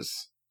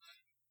verbose.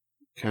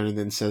 Conan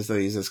then says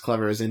that he's as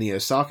clever as any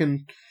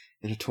Osakan,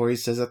 and Hattori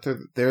says that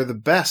they're the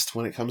best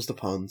when it comes to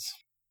puns.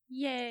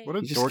 Yay. What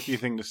a He just- dorky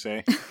thing to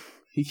say.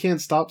 He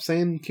can't stop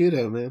saying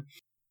Kudo, man.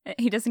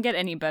 He doesn't get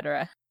any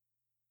better.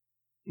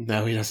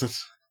 No, he doesn't.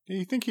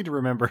 You think he'd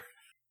remember.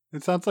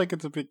 It sounds like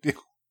it's a big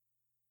deal.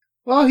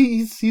 Well,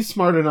 he's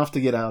smart enough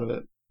to get out of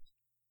it.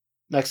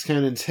 Next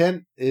Conan's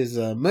hint is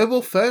a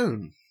mobile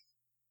phone.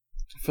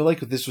 I feel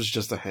like this was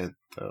just a hint,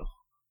 though.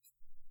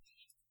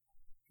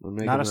 We're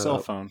making Not a that cell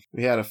up. phone.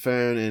 We had a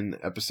phone in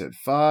episode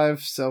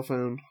 5, cell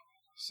phone,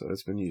 so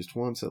it's been used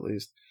once at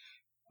least.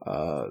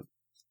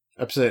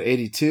 Episode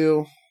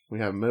 82, we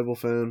have a mobile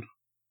phone,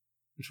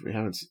 which we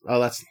haven't seen. Oh,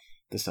 that's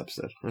this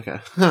episode. Okay.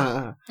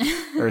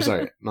 Or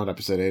sorry, not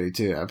episode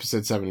 82,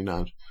 episode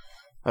 79.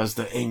 That was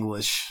the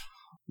English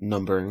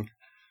numbering,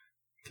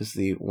 because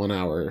the 1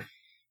 hour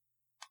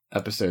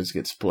episodes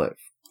get split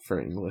for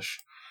English.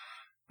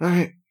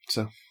 Alright,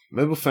 so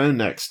mobile phone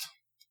next.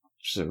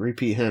 Just a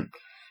repeat hint.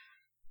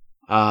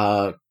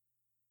 Our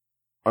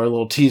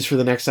little tease for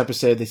the next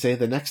episode, they say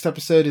the next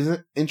episode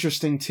isn't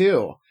interesting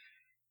too.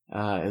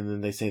 And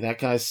then they say that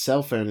guy's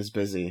cell phone is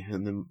busy,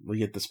 and then we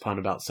get this pun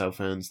about cell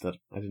phones that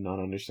I did not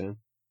understand.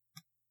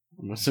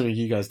 I'm assuming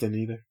you guys didn't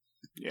either.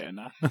 Yeah,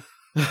 nah.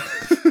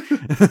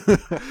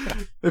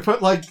 They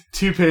put like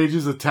 2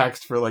 pages of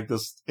text for like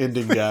this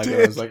ending gag. And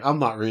I was like, I'm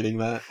not reading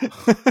that.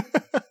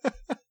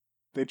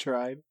 They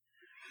tried.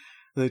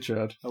 They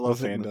tried. I love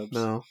was like, fandubs.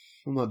 No,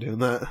 I'm not doing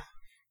that.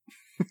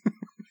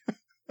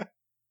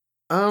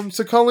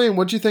 So Colleen,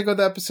 what'd you think of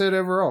the episode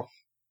overall?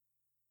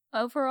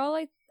 Overall,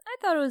 I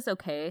thought it was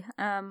okay.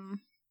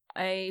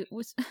 I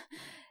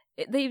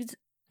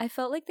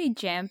felt like they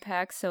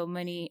jam-packed so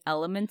many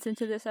elements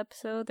into this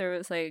episode. There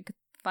was like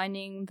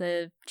finding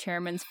the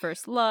chairman's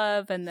first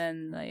love, and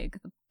then like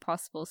the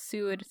possible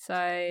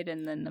suicide,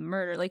 and then the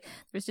murder. Like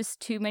there's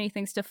just too many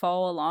things to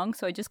follow along,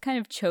 so I just kind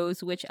of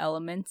chose which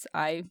elements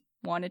I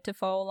wanted to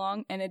follow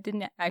along, and it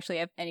didn't actually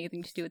have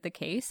anything to do with the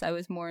case. I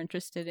was more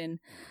interested in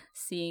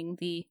seeing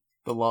the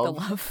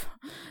love.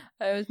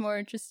 I was more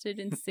interested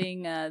in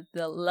seeing the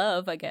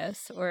love, I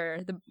guess,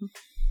 or the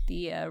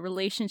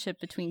relationship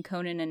between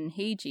Conan and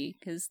Heiji,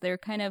 because they're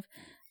kind of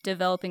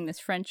developing this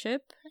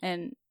friendship,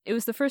 and it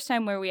was the first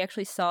time where we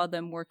actually saw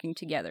them working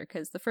together,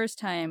 because the first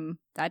time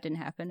that didn't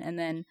happen, and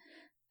then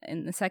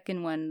in the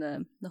second one,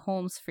 the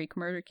Holmes freak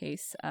murder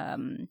case,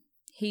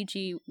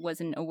 Heiji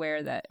wasn't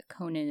aware that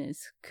Conan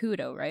is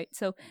Kudo, right?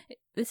 So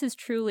this is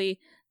truly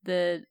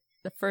the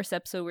first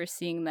episode we're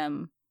seeing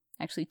them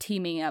actually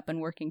teaming up and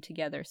working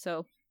together.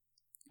 So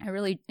I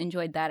really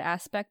enjoyed that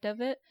aspect of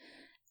it.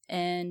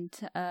 And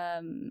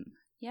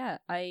yeah,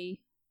 I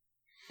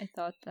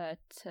thought that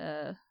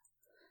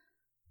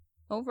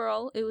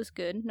overall it was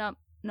good. Not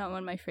one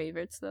of my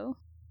favorites though.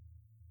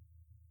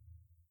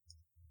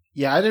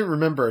 Yeah, I didn't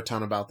remember a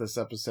ton about this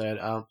episode.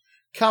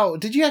 Cal,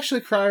 did you actually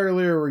cry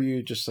earlier, or were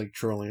you just like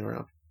trolling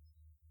around?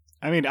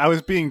 I mean, I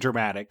was being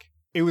dramatic.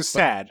 It was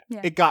sad.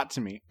 Yeah. It got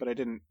to me, but I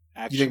didn't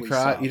actually You didn't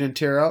cry? sob. You didn't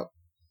tear up?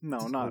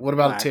 No, not What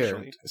about not a tear?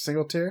 actually. A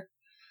single tear?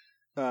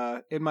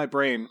 In my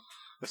brain,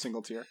 a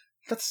single tear.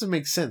 That doesn't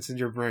make sense in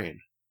your brain.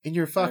 In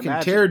your fucking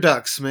imagine. tear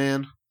ducts,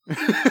 man.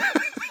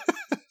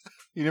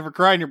 You never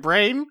cry in your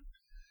brain?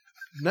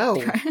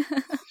 No.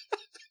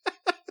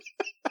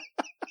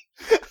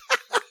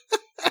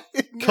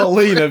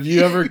 Colleen, have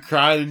you ever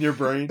cried in your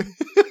brain?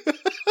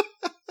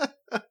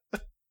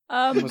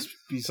 It must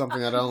be something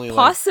that only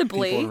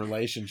possibly. like, people in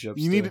relationships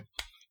You do. need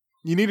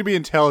You need to be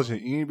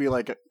intelligent. You need to be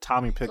like a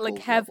Tommy Pickles. Like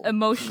have level,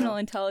 emotional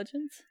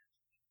intelligence.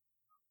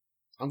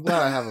 I'm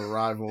glad I have a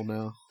rival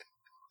now.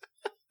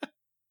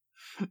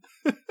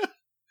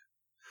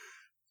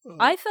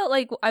 I felt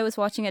like I was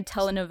watching a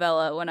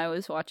telenovela when I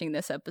was watching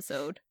this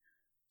episode.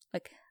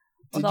 Like,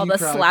 with Did all you the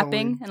cry,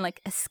 slapping Colleen? and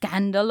like a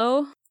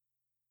scandalo.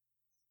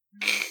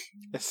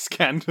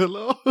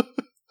 Scandalo.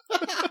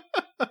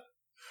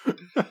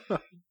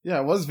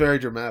 Yeah, it was very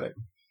dramatic.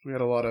 We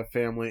had a lot of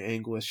family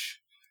anguish.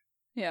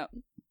 Yeah.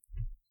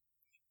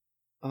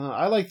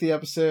 I liked the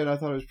episode. I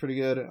thought it was pretty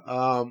good.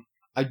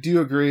 I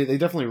do agree. They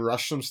definitely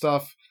rushed some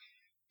stuff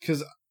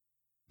because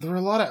there were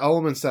a lot of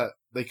elements that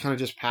they kind of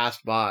just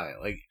passed by.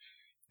 Like,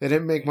 they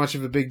didn't make much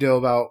of a big deal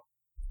about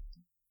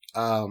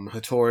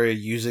Hattori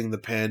using the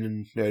pen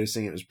and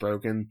noticing it was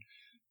broken.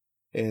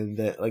 And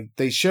that, like,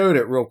 they showed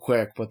it real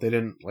quick, but they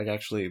didn't, like,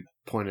 actually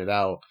point it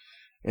out.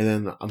 And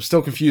then I'm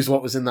still confused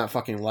what was in that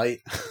fucking light.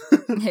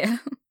 Yeah.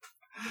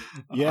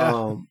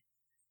 Yeah.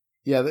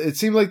 Yeah, it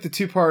seemed like the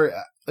two-part,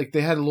 like,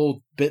 they had a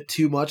little bit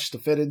too much to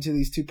fit into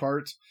these two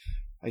parts.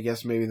 I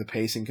guess maybe the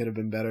pacing could have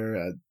been better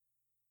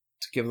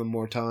to give them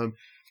more time.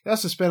 They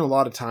also spent a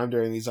lot of time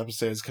during these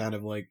episodes kind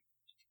of, like,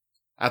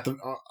 at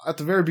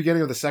the very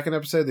beginning of the second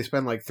episode, they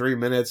spent, like, 3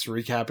 minutes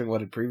recapping what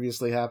had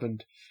previously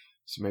happened.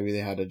 So maybe they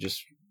had to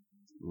just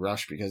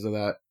rush because of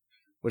that.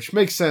 Which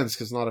makes sense,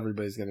 because not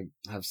everybody's going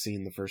to have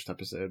seen the first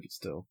episode, but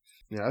still.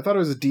 Yeah, I thought it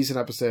was a decent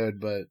episode,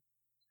 but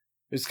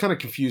it's kind of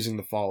confusing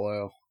to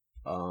follow.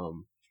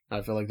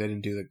 I feel like they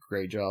didn't do a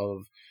great job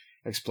of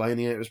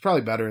explaining it. It was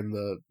probably better in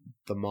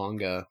the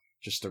manga,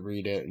 just to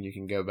read it, and you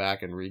can go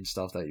back and read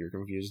stuff that you're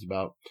confused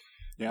about.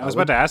 Yeah, I was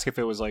about to ask if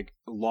it was like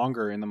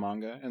longer in the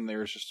manga, and there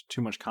was just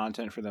too much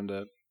content for them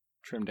to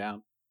trim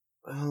down.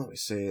 Let me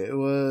see. It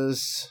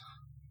was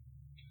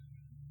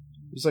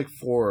like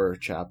 4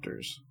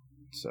 chapters,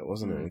 so it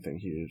wasn't anything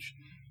huge.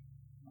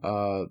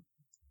 What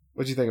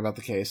do you think about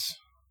the case,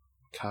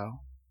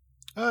 Kyle?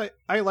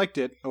 I liked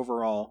it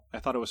overall. I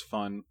thought it was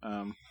fun.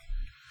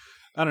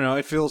 I don't know.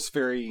 It feels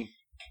very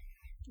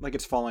like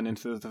it's fallen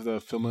into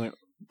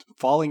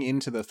falling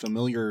into the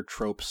familiar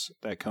tropes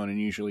that Conan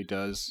usually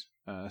does.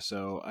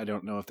 So I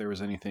don't know if there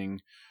was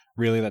anything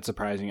really that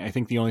surprising. I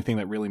think the only thing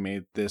that really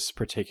made this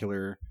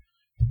particular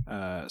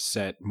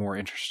set more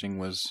interesting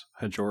was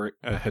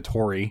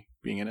Hattori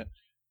being in it.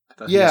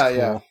 Yeah,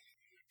 yeah.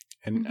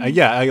 And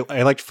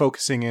I liked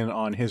focusing in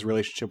on his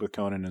relationship with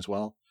Conan as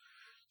well.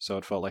 So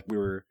it felt like we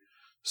were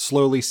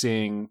slowly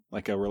seeing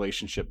like a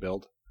relationship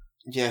build.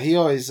 Yeah, he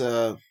always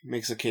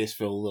makes a case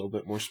feel a little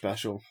bit more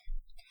special.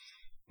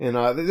 And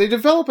they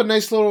develop a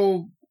nice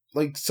little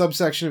like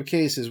subsection of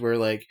cases where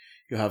like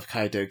you'll have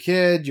Kaito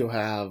Kid, you'll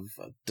have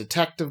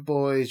Detective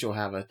Boys, you'll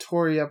have a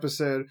Tori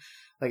episode.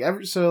 Like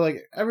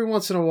every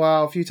once in a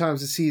while, a few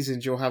times a season,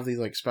 you'll have these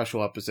like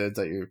special episodes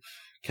that you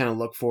kind of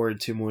look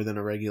forward to more than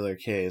a regular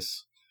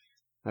case.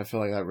 I feel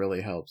like that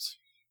really helps.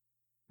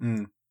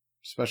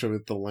 Especially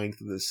with the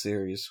length of this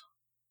series.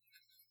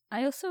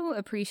 I also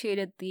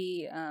appreciated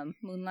the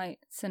Moonlight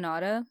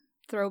Sonata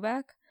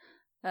throwback.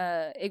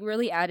 It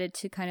really added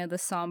to kind of the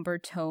somber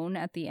tone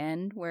at the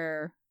end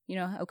where, you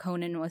know, how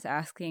Conan was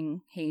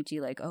asking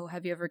Heiji, like, oh,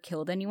 have you ever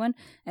killed anyone?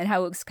 And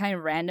how it was kind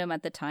of random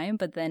at the time,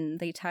 but then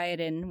they tie it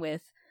in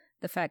with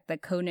the fact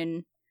that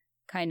Conan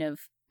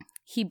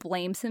he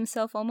blames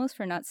himself almost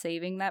for not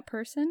saving that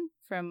person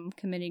from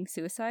committing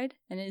suicide.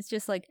 And it's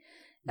just like,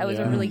 that was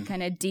a really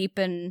kind of deep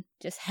and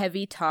just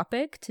heavy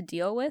topic to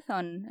deal with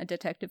on a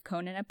Detective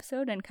Conan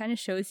episode, and kind of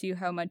shows you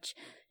how much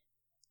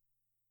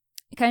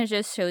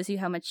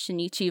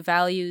Shinichi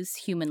values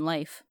human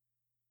life.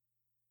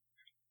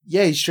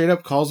 Yeah, he straight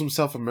up calls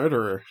himself a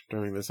murderer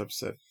during this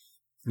episode.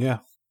 Yeah.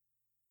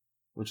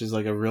 Which is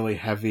like a really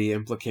heavy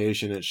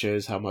implication. It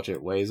shows how much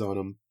it weighs on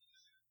him.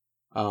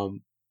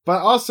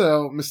 But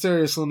also,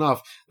 mysteriously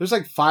enough, there's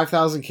like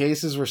 5,000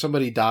 cases where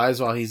somebody dies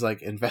while he's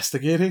like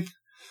investigating.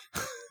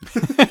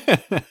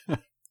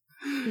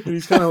 And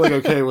he's kind of like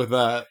okay with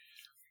that.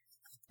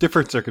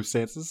 Different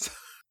circumstances.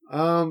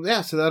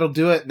 Yeah, so that'll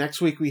do it.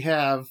 Next week we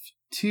have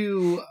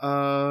 2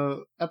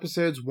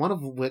 episodes, one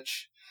of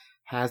which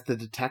has the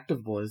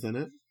Detective Boys in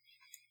it.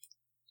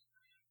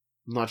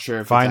 I'm not sure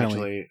if it's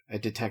actually a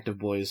Detective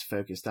Boys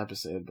focused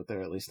episode, but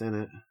they're at least in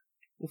it.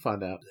 We'll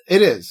find out.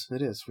 It is.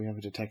 We have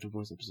a Detective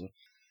Boys episode.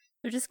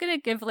 They're just gonna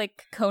give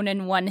like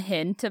Conan one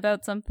hint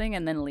about something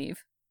and then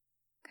leave.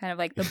 Kind of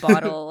like the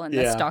bottle and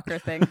the stalker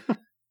thing.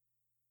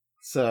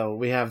 So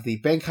we have the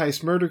bank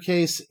heist murder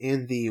case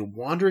and the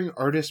wandering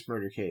artist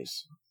murder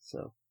case.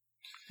 So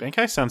bank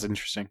heist sounds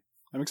interesting.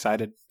 I'm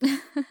excited.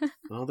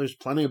 Well, there's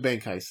plenty of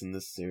bank heists in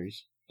this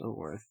series. Don't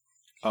worry.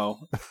 Oh.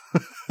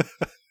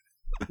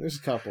 There's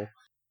a couple.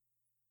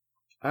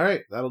 All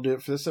right, that'll do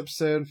it for this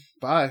episode.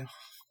 Bye.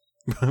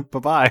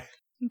 Bye-bye.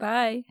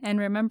 Bye. And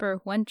remember,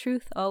 one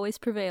truth always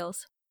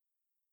prevails.